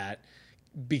do that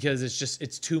because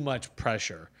it's too much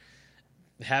pressure.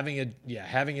 Having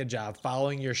a job,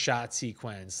 following your shot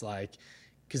sequence, like,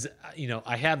 because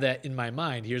I have that in my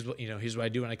mind. Here's what I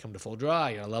do when I come to full draw.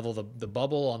 I level the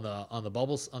bubble on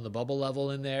the bubble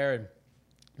level in there and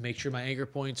make sure my anchor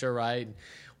points are right.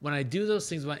 When I do those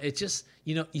things, it just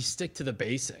you stick to the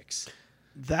basics.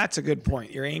 That's a good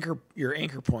point. Your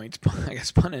anchor points, I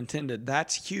guess pun intended.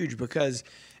 That's huge, because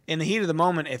in the heat of the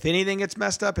moment, if anything gets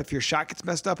messed up, if your shot gets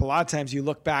messed up, a lot of times you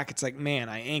look back, it's like, man,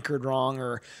 I anchored wrong,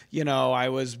 or I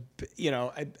was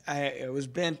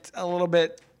bent a little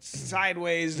bit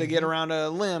sideways to get around a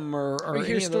limb, or you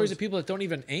hear stories of people that don't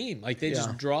even aim, like they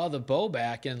just draw the bow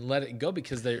back and let it go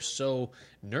because they're so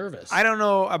nervous. I don't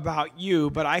know about you,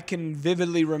 but I can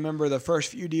vividly remember the first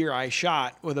few deer I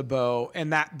shot with a bow,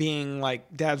 and that being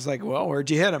like, Dad's like, well, where'd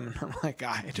you hit him? And I'm like,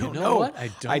 I don't know. What?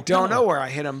 I don't know where I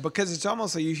hit him, because it's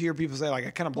almost like you hear people say, like,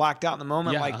 I kind of blacked out in the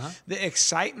moment. The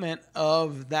excitement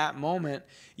of that moment,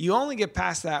 you only get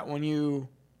past that when you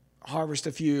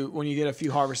get a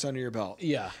few harvests under your belt.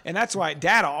 Yeah. And that's why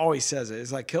Dad always says it.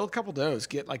 It's like, kill a couple does,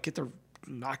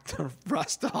 knock the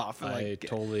rust off. I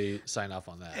totally sign off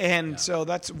on that. And so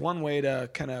that's one way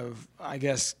to kind of, I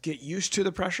guess, get used to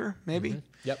the pressure, maybe. Mm-hmm.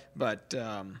 Yep. But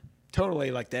totally,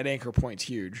 like, that anchor point's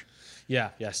huge. Yeah.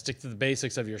 Stick to the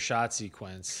basics of your shot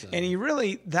sequence.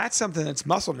 And that's something that's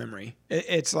muscle memory.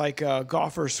 It's like a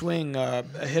golfer's swing, a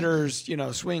hitter's,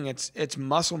 swing. It's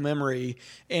muscle memory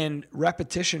and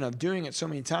repetition of doing it so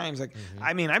many times. Like,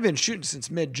 I mean, I've been shooting since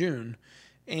mid-June,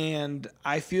 and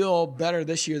I feel better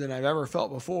this year than I've ever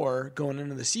felt before going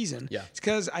into the season. Yeah. It's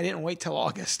because I didn't wait till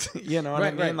August. You know what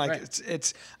I mean?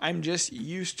 Right. I'm just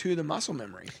used to the muscle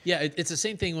memory. Yeah, it's the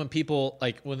same thing when people,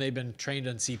 like, when they've been trained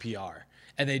on CPR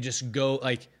and they just go,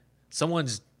 like,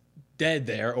 someone's dead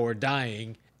there or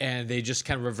dying, and they just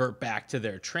kind of revert back to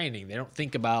their training. They don't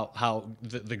think about how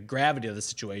the gravity of the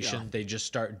situation. They just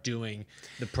start doing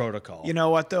the protocol. You know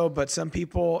what though? But some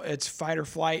people, it's fight or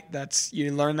flight.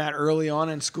 You learn that early on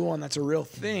in school, and that's a real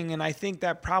thing. And I think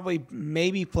that probably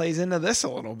maybe plays into this a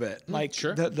little bit. Like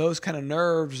sure. Those kind of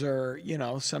nerves, or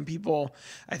some people.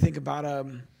 I think about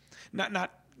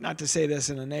not to say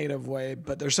this in a negative way,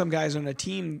 but there's some guys on the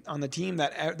team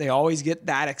that they always get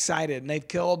that excited, and they've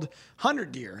killed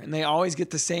 100 deer, and they always get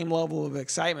the same level of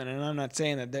excitement. And I'm not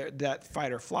saying that they're that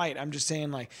fight or flight. I'm just saying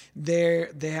like they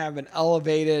have an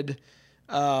elevated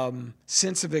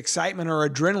sense of excitement or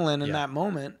adrenaline in that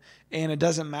moment. And it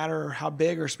doesn't matter how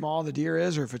big or small the deer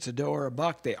is, or if it's a doe or a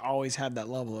buck, they always have that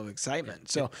level of excitement.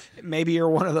 So maybe you're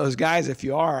one of those guys. If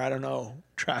you are, I don't know,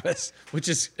 Travis. Which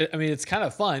is, I mean, it's kind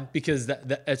of fun because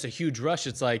it's a huge rush.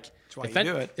 It's like, why you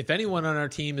do it. If anyone on our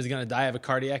team is going to die of a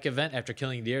cardiac event after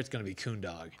killing deer, it's going to be Coon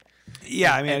Dog.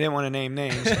 Yeah, I mean, I didn't want to name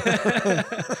names.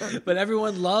 But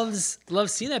everyone loves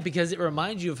seeing that because it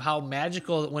reminds you of how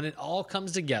magical when it all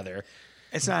comes together.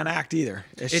 It's not an act either.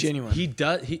 It's genuine. He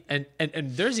does. And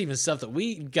there's even stuff that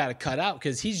we got to cut out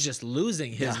because he's just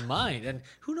losing his mind. And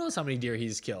who knows how many deer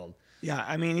he's killed? Yeah,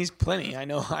 I mean, he's plenty. I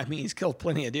know. I mean, he's killed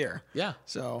plenty of deer. Yeah.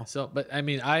 So, but I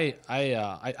mean, I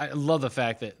love the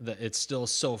fact that it's still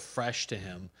so fresh to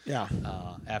him. Yeah.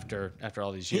 After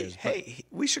all these years. Hey,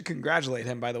 we should congratulate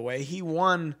him. By the way, he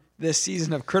won this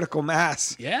season of Critical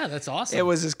Mass. Yeah, that's awesome. It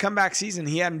was his comeback season.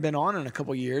 He hadn't been on in a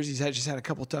couple years. He's just had a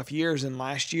couple tough years. And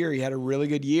last year he had a really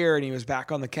good year, and he was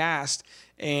back on the cast.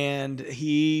 And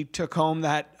he took home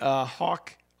that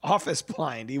Hawk office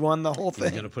blind. He won the whole thing.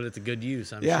 He's going to put it to good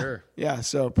use, I'm sure. Yeah,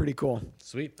 so pretty cool.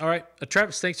 Sweet. All right.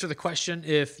 Travis, thanks for the question.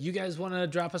 If you guys want to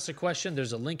drop us a question,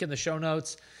 there's a link in the show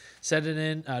notes. Send it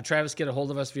in. Travis, get a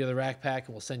hold of us via the Rack Pack,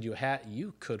 and we'll send you a hat.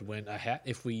 You could win a hat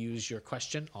if we use your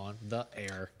question on the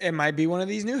air. It might be one of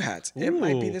these new hats. It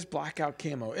might be this blackout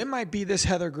camo. It might be this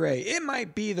heather gray. It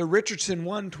might be the Richardson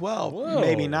 112. Whoa.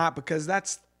 Maybe not, because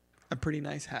that's a pretty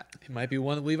nice hat. It might be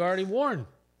one that we've already worn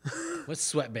with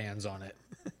sweatbands on it.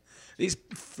 These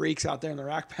freaks out there in the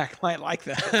Rack Pack might like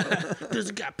that. Does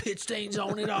it got pit stains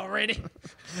on it already?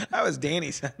 That was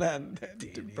Danny said that.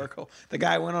 Burkle. The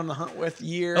guy I went on the hunt with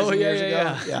years Oh, and yeah, years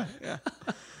yeah, ago. Yeah.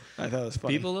 I thought it was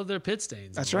funny. People love their pit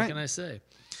stains. That's what right. What can I say?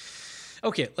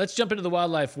 Okay, let's jump into the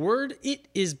wildlife word. It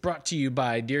is brought to you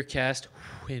by DeerCast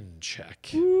Wind Check.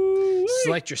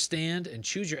 Select your stand and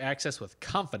choose your access with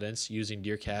confidence using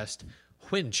DeerCast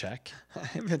Wind Check. I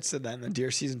haven't said that in the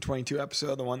Deer Season 22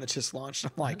 episode, the one that just launched.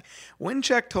 I'm like, Wind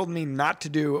Check told me not to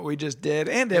do what we just did,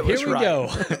 and it was Here we right. go.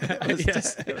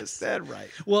 It was said right.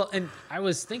 Well, and I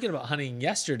was thinking about hunting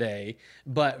yesterday,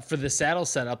 but for the saddle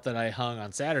setup that I hung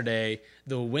on Saturday,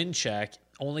 the Wind Check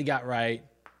only got right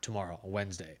tomorrow,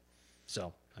 Wednesday.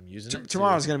 So I'm using it.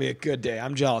 Tomorrow's going to be a good day.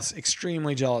 I'm jealous,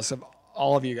 extremely jealous of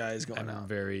all of you guys going I'm out.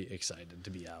 very excited to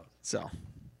be out. So,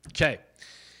 Okay,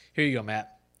 here you go,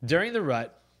 Matt. During the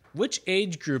rut, which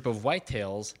age group of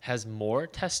whitetails has more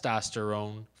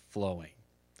testosterone flowing?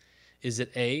 Is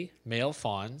it A, male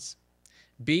fawns,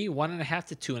 B, 1.5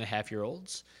 to 2.5 year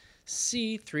olds,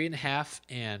 C, 3.5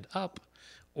 and up,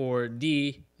 or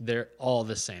D, they're all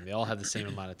the same? They all have the same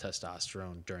amount of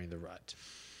testosterone during the rut.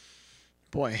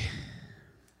 boy,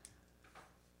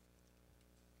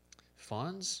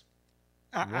 Fawns?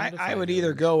 I would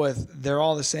either go with they're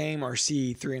all the same or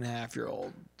C,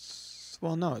 3.5-year-olds.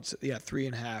 Well, no, it's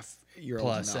 3.5-year-olds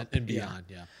Plus and up. and beyond,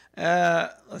 yeah.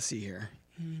 Let's see here.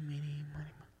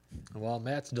 While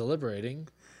Matt's deliberating,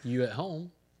 you at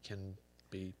home can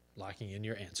be locking in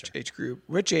your answer.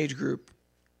 Which age group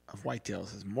of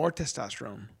whitetails has more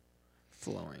testosterone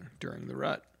flowing during the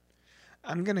rut?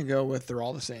 I'm gonna go with they're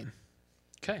all the same.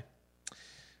 Okay.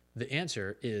 The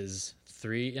answer is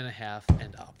 3.5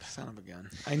 and up. Son of a gun.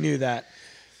 I knew that.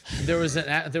 There was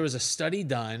a study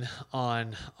done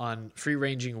on free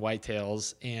ranging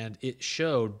whitetails, and it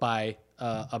showed by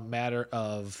a matter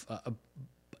of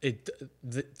the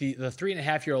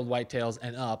 3.5-year-old whitetails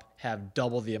and up have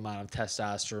double the amount of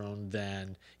testosterone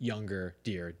than younger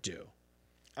deer do.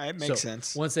 It makes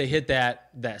sense. Once they hit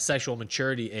that sexual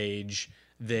maturity age,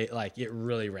 they it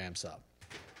really ramps up.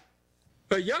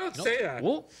 But you don't say that.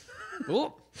 Whoop.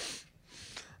 Whoop.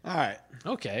 All right.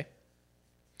 Okay.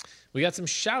 We got some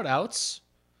shout outs.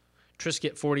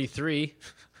 Trisket 43,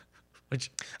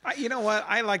 which You know what?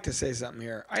 I like to say something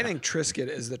here. I think Trisket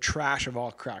is the trash of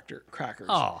all crackers.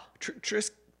 Oh.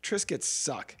 Triscuits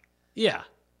suck. yeah,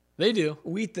 they do.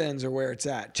 Wheat Thins are where it's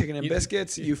at. Chicken and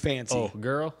biscuits, you fancy. Oh,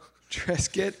 girl.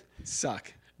 Trisket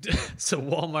suck. So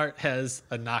Walmart has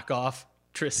a knockoff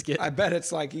Trisket. I bet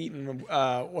it's like eating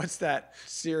what's that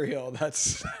cereal?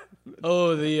 That's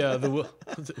Oh, the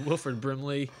Wilford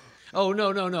Brimley. Oh, no.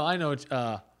 I know.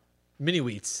 Mini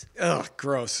wheats. Ugh,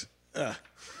 gross. Ugh.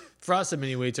 Frosted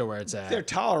mini wheats are where it's at. They're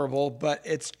tolerable, but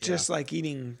it's just like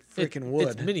eating freaking wood.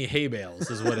 It's mini hay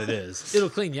bales is what it is. It'll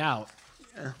clean you out.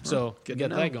 So good get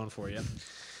to that know. going for you.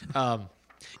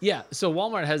 Yeah, so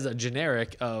Walmart has a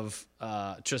generic of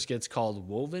Triscuits called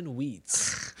Woven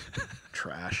Wheats.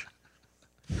 Trash.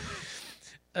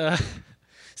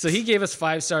 So he gave us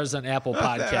 5 stars on Apple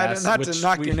Podcasts. Not to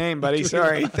knock your name, buddy.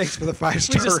 Sorry. Thanks for the 5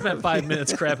 stars. We just spent 5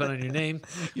 minutes crapping on your name.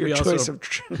 Your we choice also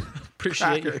of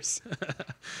appreciate crackers.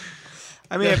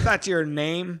 I mean, if that's your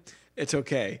name, it's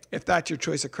okay. If that's your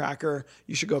choice of cracker,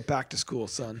 you should go back to school,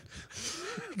 son.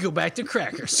 Go back to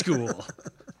cracker school.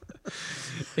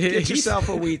 Get yourself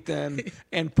a wheat then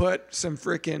and put some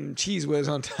freaking Cheese Whiz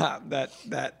on top.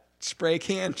 That spray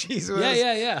can Cheese Whiz.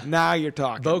 Yeah. Now you're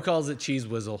talking. Bo calls it Cheese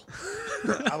Whizzle.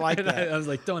 I like And that. I was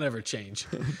like, don't ever change.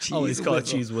 Cheese Always call it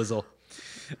Whizzle. Cheese Whizzle.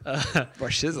 Or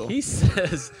shizzle. He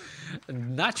says,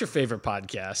 not your favorite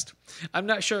podcast. I'm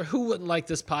not sure who wouldn't like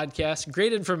this podcast.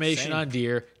 Great information on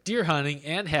deer hunting,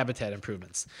 and habitat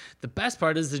improvements. The best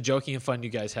part is the joking and fun you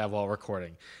guys have while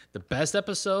recording. The best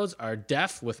episodes are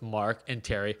Deaf with Mark and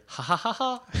Terry. Ha ha ha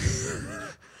ha.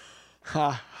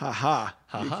 Ha ha ha.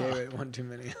 You gave it one too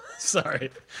many. Sorry.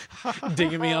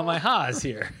 Digging me on my ha's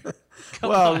here.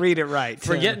 Well, read it right.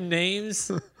 Forgetting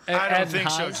names. I don't think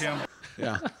so, Tim.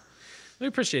 Yeah. We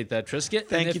appreciate that, Trisket.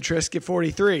 Thank you, Trisket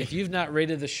 43. If you've not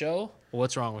rated the show,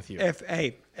 what's wrong with you?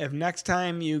 If next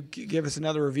time you give us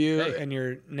another review and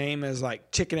your name is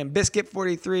like Chicken and Biscuit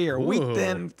 43 or Wheat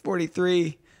Thin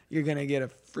 43, you're gonna get a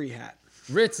free hat.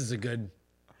 Ritz is a good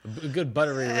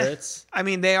buttery Ritz. I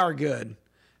mean, they are good,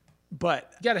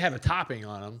 but You got to have a topping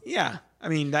on them. yeah, I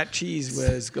mean that Cheese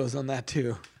Whiz goes on that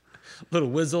too. Little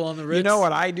whizzle on the Ritz. You know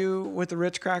what I do with the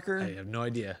Ritz cracker? I have no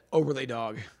idea. Overlay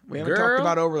Dog. We haven't Girl. talked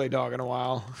about Overlay Dog in a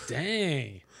while.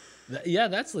 Dang. Yeah,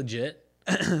 that's legit.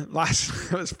 It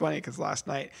was funny because last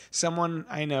night someone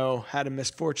I know had a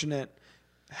misfortunate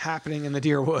happening in the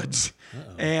deer woods,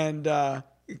 and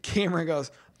Cameron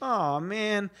goes, "Oh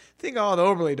man, think of all the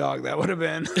Overlay Dog that would have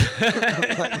been."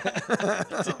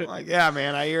 I'm like, yeah,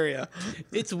 man, I hear you.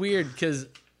 It's weird because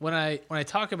when I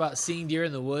talk about seeing deer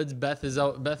in the woods, Beth is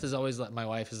always like, my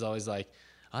wife is always like,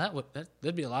 oh,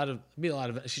 that'd be a lot of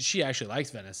she actually likes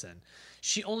venison.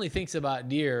 She only thinks about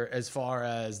deer as far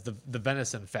as the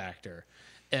venison factor.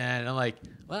 And I'm like,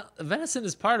 well, venison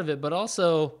is part of it, but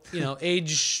also,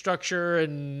 age structure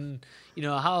and,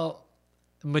 how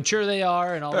mature they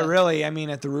are and all that. But really, I mean,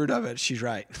 at the root of it, she's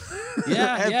right.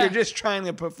 Yeah, If yeah. you're just trying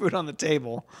to put food on the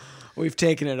table, we've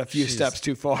taken it a few She's steps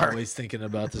too far. Always thinking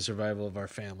about the survival of our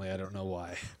family. I don't know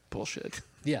why. Bullshit.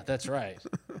 Yeah, that's right.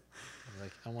 I'm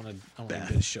like, I want a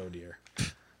good show deer.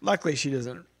 Luckily, she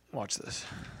doesn't watch this.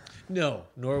 No,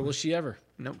 nor will she ever.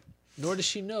 Nope. Nor does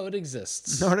she know it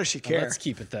exists. Nor does she Now, care. let's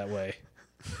keep it that way.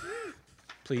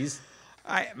 Please.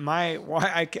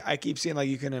 I keep seeing like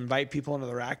you can invite people into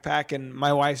the Rack Pack, and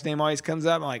my wife's name always comes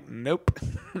up. I'm like, nope,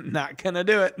 not gonna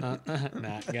do it. Not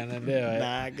gonna do it.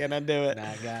 Not gonna do it.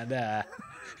 Not gonna.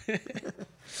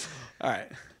 All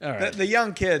right. All right. The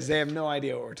young kids, they have no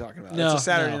idea what we're talking about. No, It's a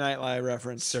Saturday no. Night Live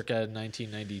reference. Circa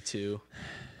 1992.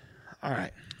 All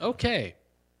right. Okay.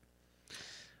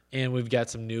 And we've got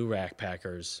some new Rack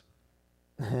Packers.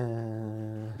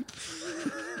 All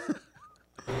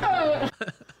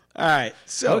right.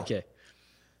 So Okay.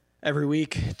 every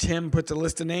week, Tim puts a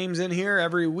list of names in here.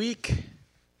 Every week,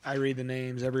 I read the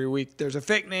names. Every week, there's a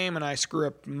fake name, and I screw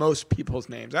up most people's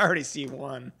names. I already see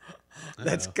one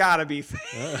that's got to be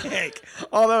fake.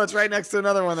 Although it's right next to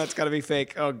another one that's got to be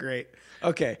fake. Oh, great.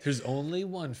 Okay. There's only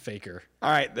one faker. All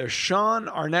right. There's Sean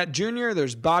Arnett Jr.,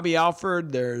 there's Bobby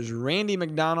Alford, there's Randy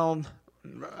McDonald,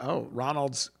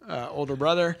 Ronald's older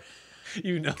brother.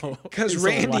 Because He's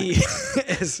Randy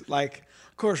alive. is like,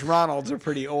 of course, Ronald's a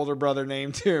pretty older brother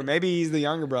name too. Maybe he's the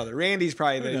younger brother. Randy's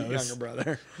probably the younger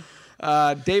brother.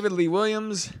 David Lee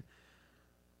Williams.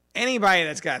 Anybody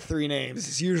that's got 3 names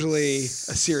is usually a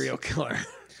serial killer.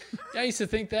 I used to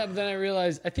think that, but then I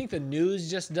realized I think the news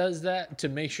just does that to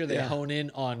make sure they hone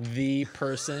in on the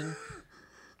person.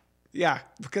 Yeah,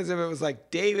 because if it was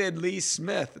like David Lee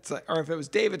Smith, it's like, or if it was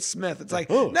David Smith, it's like,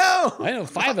 Oh, no. I know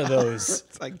 5 of those.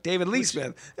 It's like David Lee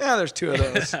Smith. Yeah, there's 2 of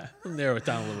those. Narrow it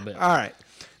down a little bit. All right.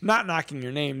 Not knocking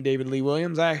your name, David Lee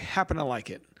Williams. I happen to like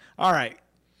it. All right.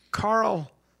 Carl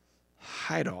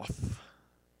Heidoff.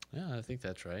 Yeah, I think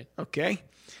that's right. Okay.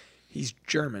 He's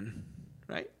German,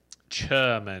 right?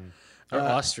 German. Or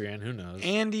Austrian, who knows?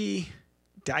 Andy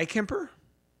Dykemper.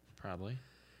 Probably.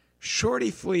 Shorty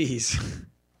Fleas.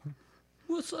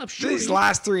 What's up, Shorty? These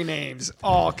last three names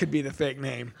all could be the fake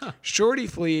name. Shorty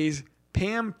Fleas,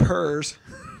 Pam Purrs,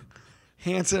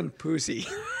 Hanson Pussy.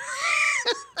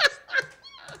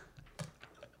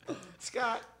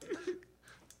 Scott.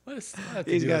 What does that have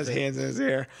to He's do got with his it? hands in his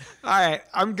hair. All right,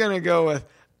 I'm going to go with...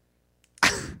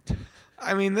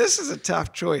 I mean, this is a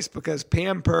tough choice because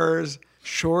Pam Purrs,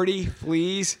 Shorty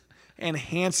Fleas, and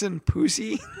Hanson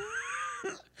Pussy.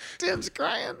 Tim's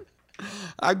crying.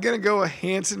 I'm going to go with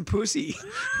Hanson Pussy.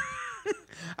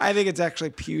 I think it's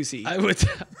actually Pusey. I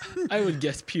would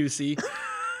guess Pusey.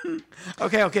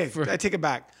 Okay. I take it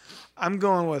back. I'm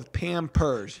going with Pam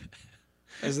Purrs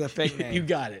as the fake name. You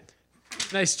got it.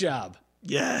 Nice job.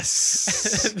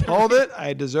 Yes. Hold it.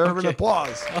 I deserve an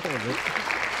applause. I'll hold it.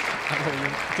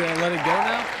 Can I let it go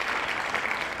now?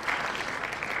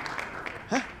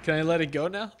 Huh? Can I let it go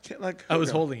now? Can't let I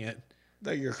was go. holding it.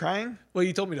 That you're crying? Well,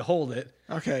 you told me to hold it.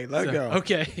 Okay, let it go.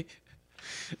 Okay.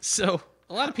 So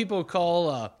a lot of people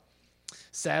call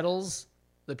saddles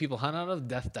that people hunt out of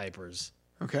death diapers.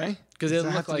 Okay. 'Cause Does it that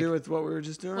look have to like- do with what we were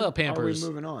just doing? Well, How are we Pampers.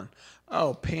 moving on?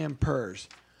 Oh, Pampers.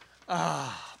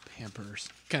 Pampers.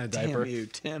 Kind of diaper. Damn you,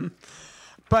 Tim.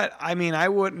 But I mean, I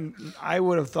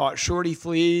would have thought Shorty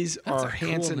Fleas That's or a cool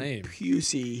Hanson name.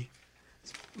 Pusey.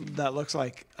 That looks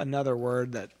like another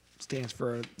word that stands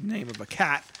for a name of a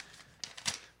cat.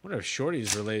 I wonder if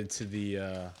Shorty's related to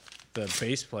the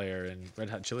bass player in Red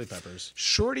Hot Chili Peppers.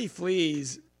 Shorty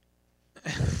Fleas.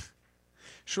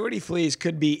 Shorty Fleas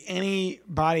could be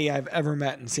anybody I've ever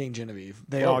met in St. Genevieve.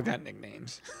 They all got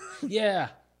nicknames. Yeah.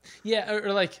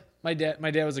 Or like my dad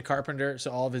was a carpenter,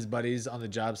 so all of his buddies on the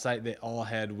job site, they all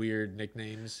had weird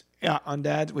nicknames. Yeah, on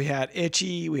Dad's we had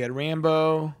Itchy, we had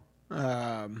Rambo.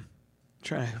 There's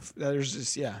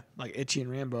just like Itchy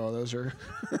and Rambo. Those are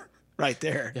right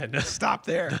there. Yeah, no. Stop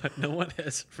there. No one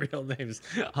has real names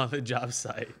on the job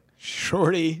site.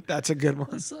 Shorty, that's a good one.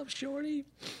 What's up, Shorty?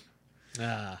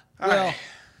 Well, right.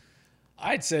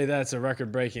 I'd say that's a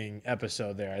record-breaking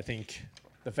episode there. I think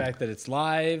the fact that it's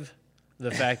live,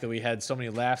 the fact that we had so many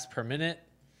laughs per minute,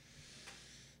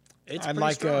 it's I'd pretty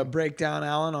like strong. a breakdown,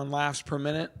 Alan, on laughs per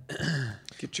minute.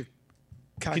 Get your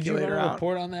Could you calculator run a out.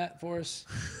 report on that for us?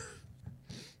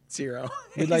 0.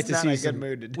 We'd like to He's see not in a some good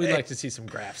mood today. We'd like to see some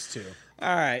graphs too.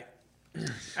 All right.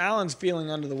 Alan's feeling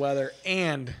under the weather,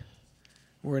 and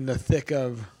we're in the thick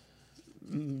of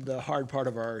the hard part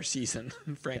of our season,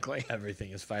 frankly.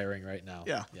 Everything is firing right now.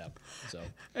 Yeah. Yep. So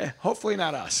Hopefully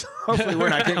not us. Hopefully we're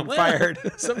not getting fired.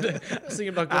 someday I was thinking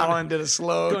about going. Alan did a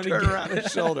slow going to turn get- around his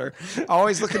shoulder.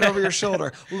 Always looking over your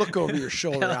shoulder. Look over your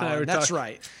shoulder, Alan and I Alan. were That's talking-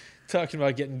 right. Talking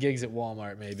about getting gigs at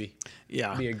Walmart, maybe.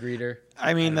 Yeah. Be a greeter.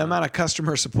 I mean, the amount of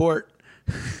customer support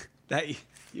that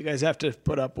you guys have to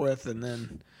put up with, and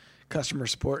then customer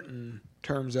support in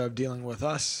terms of dealing with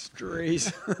us,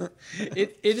 juries.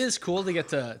 It is cool to get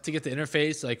to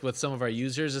interface like with some of our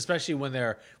users, especially when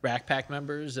they're Rack Pack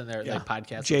members and they're like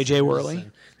podcast. JJ listeners, Worley,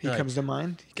 and he they're comes to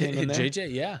mind. He came in there.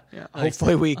 JJ, yeah. Yeah. Like,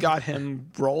 Hopefully we got him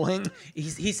rolling.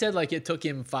 he said like it took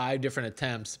him 5 different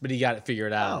attempts, but he got it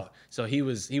figured out. So he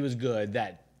was good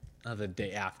that the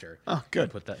day after. Oh,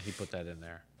 good. He put that in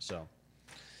there. So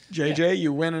JJ,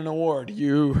 you win an award.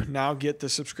 You now get the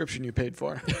subscription you paid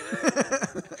for.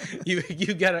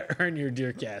 you got to earn your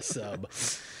Deercast sub.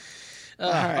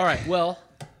 right. All right. Well,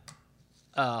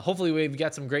 hopefully we've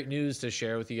got some great news to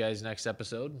share with you guys next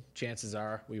episode. Chances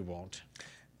are we won't.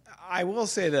 I will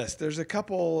say this. There's a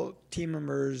couple team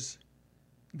members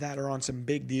that are on some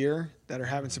big deer that are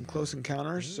having some close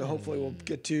encounters. So hopefully we'll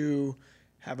get to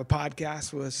have a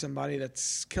podcast with somebody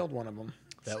that's killed one of them.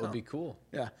 That would be cool.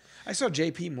 Yeah. I saw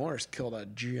JP Morris killed a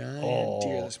giant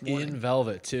deer this morning. In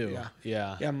velvet too.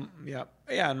 Yeah. Yeah.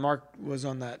 Yeah, and Mark was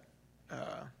on that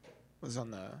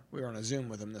we were on a Zoom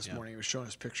with him this morning. He was showing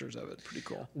us pictures of it. Pretty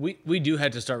cool. We do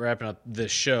have to start wrapping up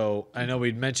this show. I know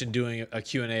we'd mentioned doing a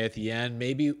Q&A at the end.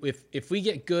 Maybe if we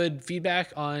get good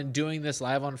feedback on doing this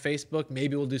live on Facebook,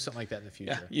 maybe we'll do something like that in the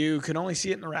future. Yeah, you can only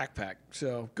see it in the Rack Pack.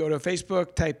 So go to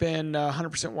Facebook, type in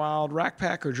 100% Wild Rack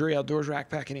Pack or Drury Outdoors Rack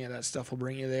Pack. Any of that stuff will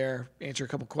bring you there. Answer a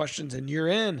couple questions, and you're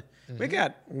in. We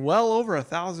got well over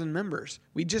 1,000 members.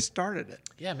 We just started it.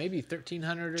 Yeah, maybe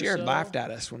 1,300 or so. Jared laughed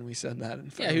at us when we said that.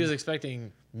 Yeah, he was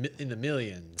expecting in the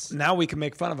millions. Now we can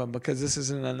make fun of him because this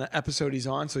isn't an episode he's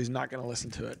on, so he's not going to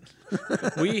listen to it.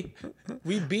 we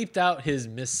beeped out his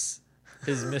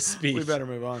misspeech. We better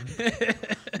move on.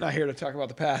 Not here to talk about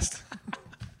the past.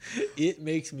 It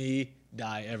makes me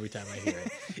die every time I hear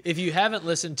it. If you haven't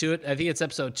listened to it, I think it's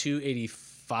episode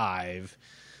 285.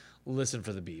 Listen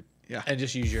for the beep. Yeah. And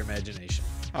just use your imagination.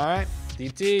 All right.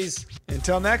 Deep tease.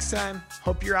 Until next time,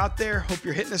 hope you're out there. Hope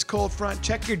you're hitting this cold front.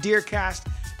 Check your Deercast.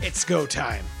 It's go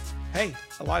time. hey,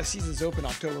 a lot of seasons open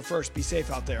October 1st. Be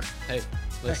safe out there. Hey,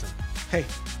 listen. Hey.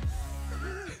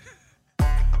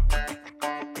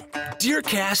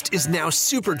 DeerCast is now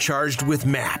supercharged with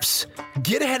maps.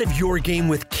 Get ahead of your game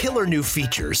with killer new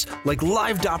features like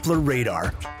live Doppler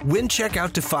radar, wind check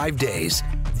out to 5 days,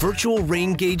 virtual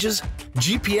rain gauges,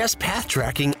 GPS path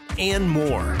tracking, and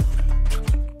more.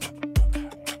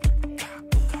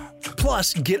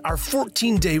 Plus, get our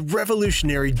 14-day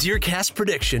revolutionary DeerCast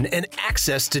prediction and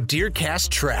access to DeerCast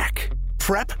Track.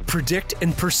 Prep, predict,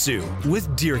 and pursue with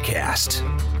DeerCast.